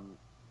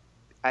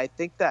 I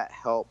think that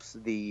helps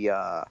the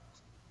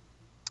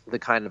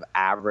kind of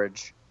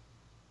average,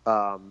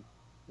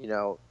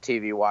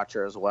 TV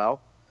watcher as well,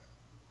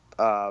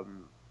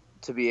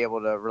 to be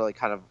able to really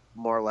kind of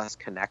more or less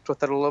connect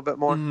with it a little bit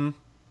more. Mm-hmm.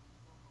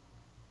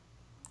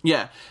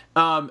 Yeah,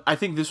 I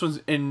think this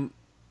one's in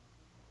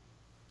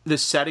the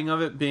setting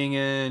of it being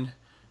in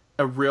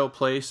a real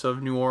place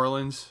of New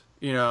Orleans,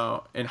 in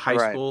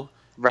high school,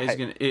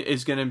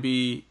 is gonna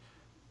be,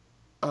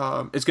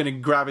 it's gonna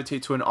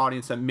gravitate to an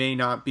audience that may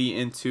not be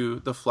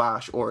into the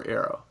Flash or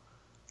Arrow.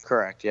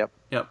 Correct. Yep.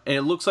 And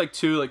it looks like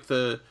too, like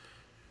the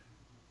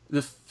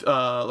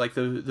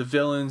the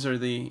villains or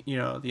the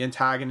the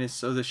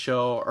antagonists of the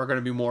show are going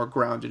to be more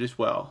grounded as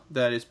well.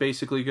 That it's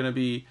basically going to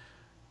be,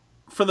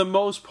 for the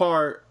most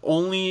part,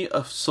 only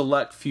a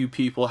select few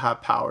people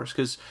have powers,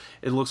 because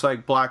it looks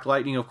like Black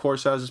Lightning, of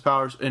course, has his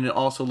powers, and it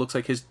also looks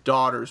like his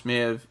daughters may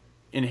have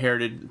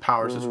inherited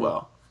powers as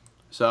well.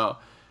 So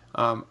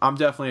I'm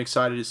definitely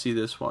excited to see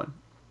this one.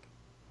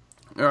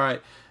 All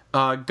right,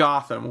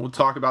 Gotham. We'll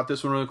talk about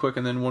this one really quick,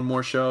 and then one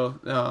more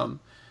show.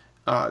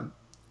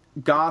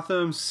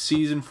 Gotham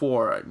season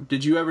 4.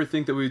 Did you ever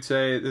think that we would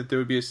say that there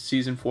would be a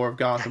season 4 of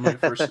Gotham when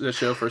the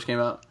show first came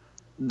out?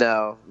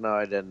 No,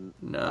 I didn't.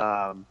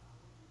 No.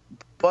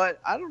 But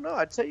I don't know.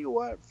 I tell you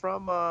what,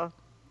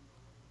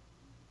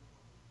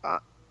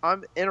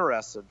 I'm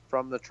interested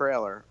from the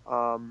trailer.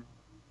 I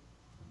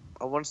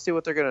want to see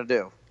what they're gonna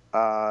do.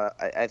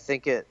 I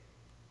think it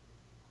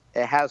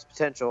has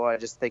potential. I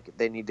just think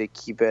they need to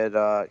keep it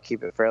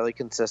fairly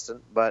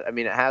consistent. But I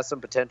mean, it has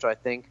some potential. I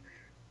think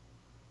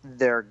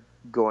they're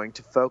going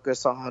to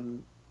focus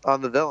on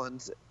the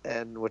villains,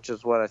 and which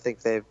is what I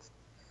think they've.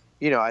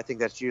 I think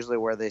that's usually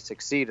where they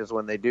succeed, is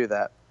when they do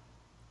that.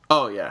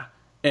 Oh yeah,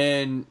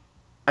 and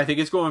I think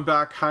it's going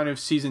back kind of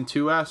season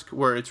 2-esque,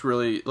 where it's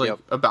really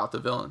about the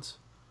villains.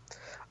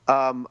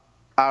 I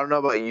don't know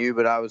about you,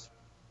 but I was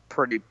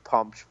pretty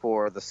pumped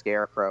for the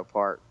Scarecrow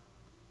part.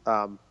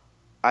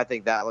 I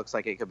think that looks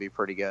like it could be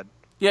pretty good.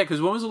 Yeah,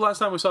 because when was the last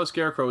time we saw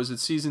Scarecrow? Was it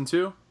season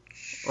 2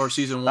 or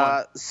season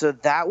 1? So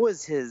that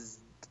was his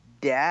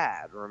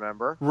dad,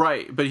 remember?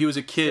 Right, but he was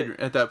a kid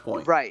at that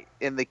point. Right,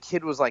 and the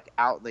kid was like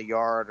out in the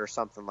yard or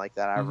something like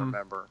that. I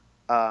remember.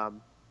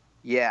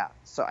 Yeah,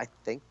 so I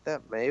think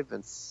that may have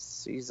been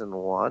season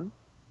 1.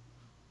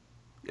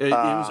 It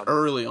was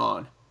early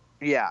on.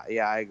 Yeah,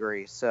 I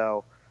agree.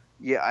 So,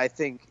 yeah, I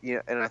think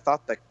and I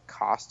thought the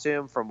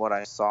costume from what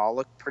I saw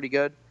looked pretty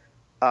good.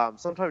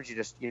 Sometimes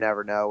you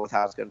never know with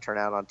how it's going to turn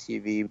out on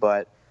TV,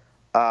 but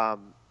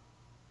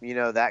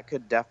that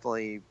could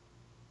definitely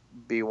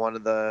be one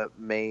of the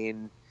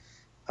main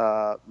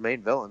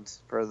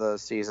villains for the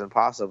season,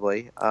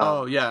 possibly.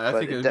 I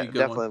think it would be a good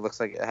definitely one.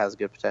 Looks like it has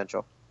good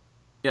potential.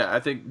 Yeah,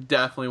 I think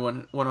definitely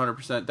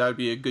 100%. That would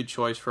be a good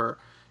choice for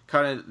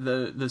kind of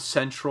the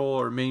central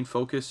or main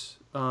focus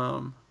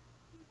of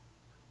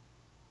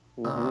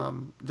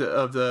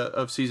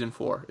season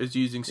 4 is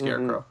using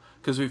Scarecrow,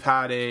 because we've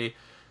had a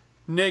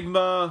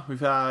Enigma, we've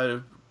had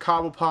a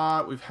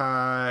Cobblepot, we've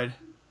had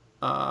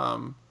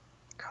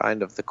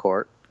kind of the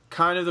Court.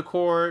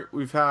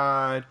 We've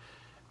had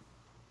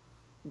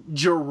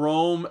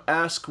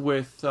Jerome-esque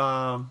with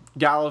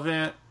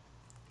Gallivant.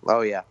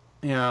 Oh yeah.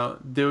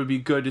 They would be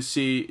good to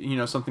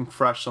see, something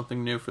fresh,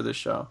 something new for this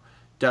show.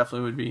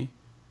 Definitely would be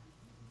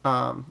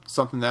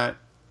something that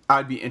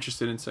I'd be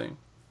interested in seeing.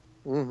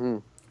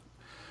 All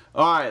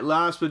right,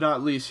 last but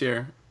not least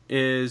here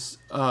is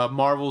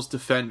Marvel's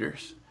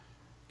Defenders.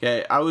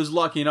 Okay, I was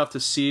lucky enough to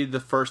see the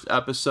first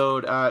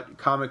episode at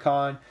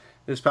Comic-Con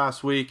this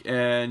past week,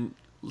 and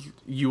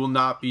you will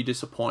not be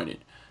disappointed.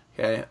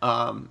 Okay,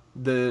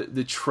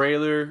 the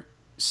trailer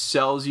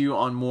sells you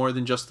on more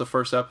than just the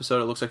first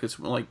episode. It looks like it's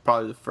like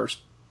probably the first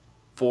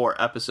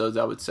 4 episodes,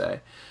 I would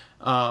say.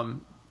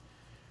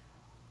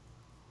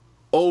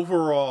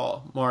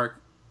 Overall,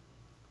 Mark,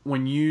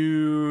 when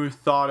you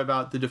thought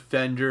about the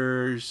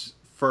Defenders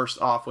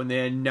first off, when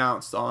they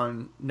announced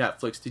on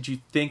Netflix, did you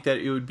think that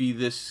it would be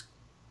this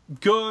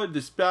good,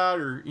 this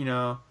bad,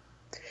 or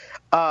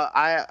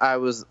I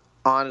was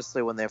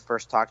honestly, when they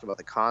first talked about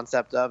the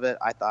concept of it,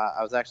 I thought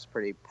I was actually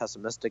pretty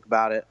pessimistic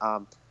about it.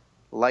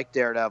 Like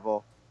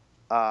Daredevil,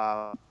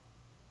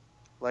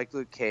 like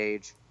Luke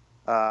Cage,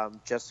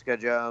 Jessica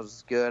Jones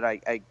was good.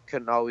 I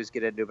couldn't always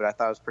get into it, but I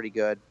thought it was pretty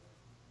good.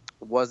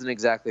 Wasn't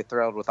exactly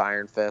thrilled with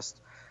Iron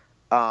Fist,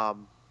 but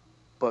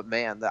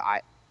man,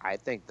 I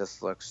think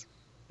this looks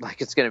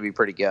like it's going to be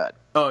pretty good.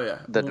 Oh yeah,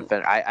 the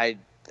defense.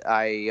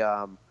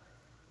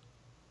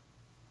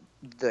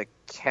 The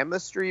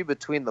chemistry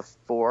between the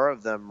 4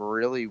 of them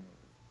really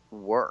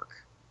work,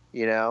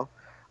 and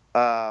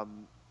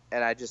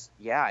I just,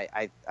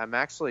 I'm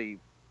actually,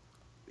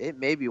 it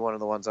may be one of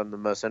the ones I'm the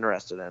most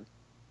interested in.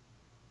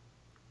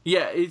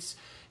 Yeah,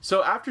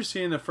 so after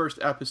seeing the first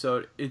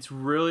episode, it's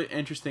really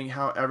interesting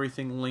how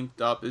everything linked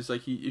up. Is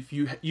like, if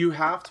you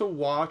have to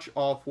watch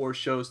all 4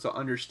 shows to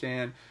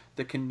understand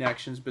the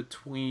connections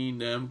between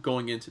them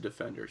going into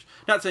Defenders.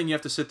 Not saying you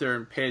have to sit there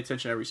and pay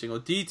attention to every single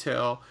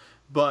detail,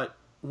 but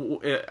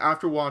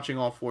after watching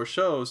all 4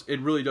 shows,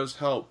 it really does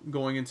help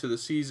going into the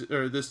season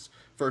or this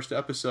first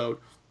episode,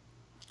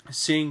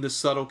 seeing the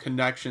subtle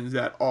connections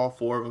that all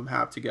 4 of them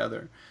have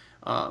together,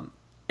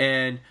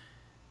 and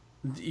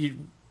the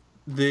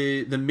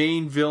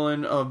main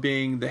villain of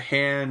being the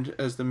Hand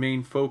as the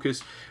main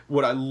focus.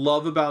 What I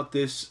love about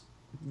this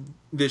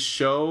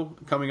show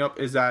coming up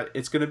is that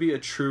it's going to be a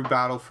true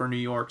battle for New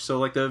York. So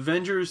like the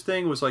Avengers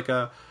thing was like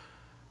a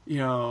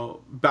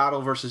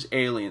battle versus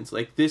aliens.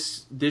 Like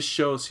this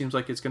show seems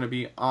like it's going to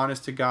be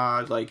honest to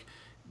God, like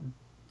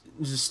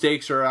the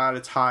stakes are at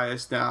its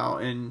highest now,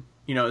 and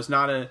it's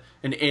not an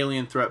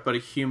alien threat but a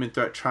human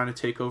threat trying to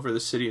take over the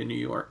city of New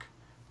York.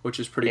 which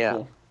is pretty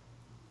cool.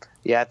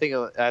 Yeah, I think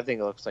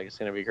it looks like it's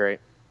going to be great.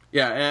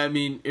 Yeah, and I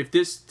mean, if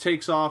this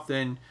takes off,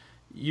 then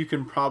you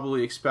can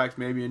probably expect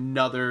maybe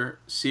another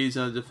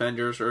season of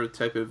Defenders or a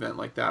type of event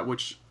like that,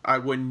 which I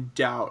wouldn't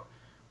doubt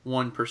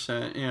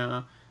 1%.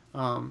 Yeah,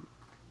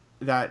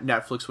 that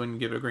Netflix wouldn't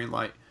give it a green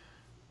light.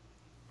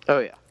 Oh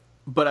yeah.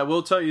 But I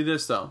will tell you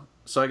this though.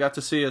 So I got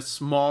to see a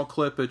small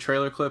clip, a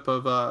trailer clip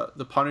of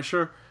the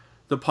Punisher.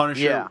 The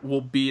Punisher will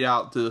beat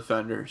out the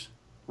Defenders.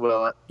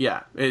 Will it?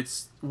 Yeah,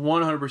 it's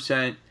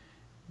 100%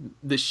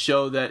 the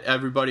show that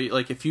everybody,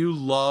 like, if you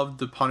loved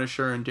the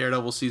Punisher and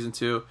Daredevil season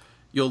 2,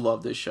 you'll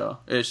love this show.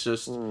 It's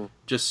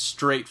just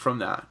straight from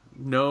that.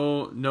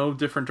 No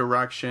different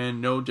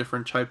direction, no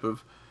different type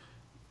of,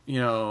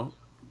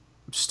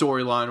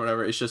 storyline,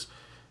 whatever. It's just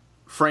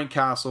Frank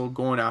Castle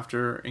going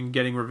after and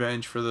getting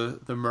revenge for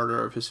the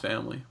murder of his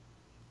family.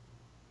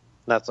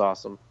 That's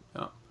awesome.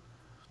 Yeah.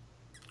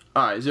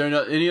 All right. Is there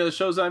any other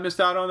shows that I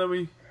missed out on that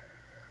we?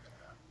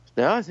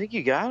 No, I think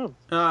you got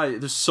them.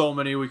 There's so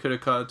many we could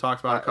have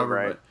talked about and covered.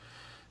 Right. But,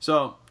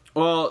 so,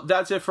 well,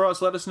 that's it for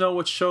us. Let us know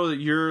what show that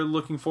you're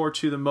looking forward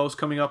to the most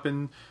coming up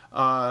in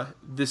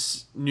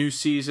this new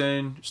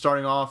season,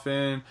 starting off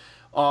in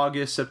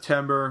August,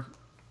 September.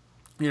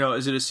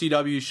 Is it a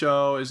CW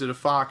show? Is it a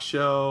Fox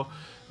show?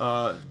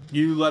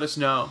 You let us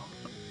know.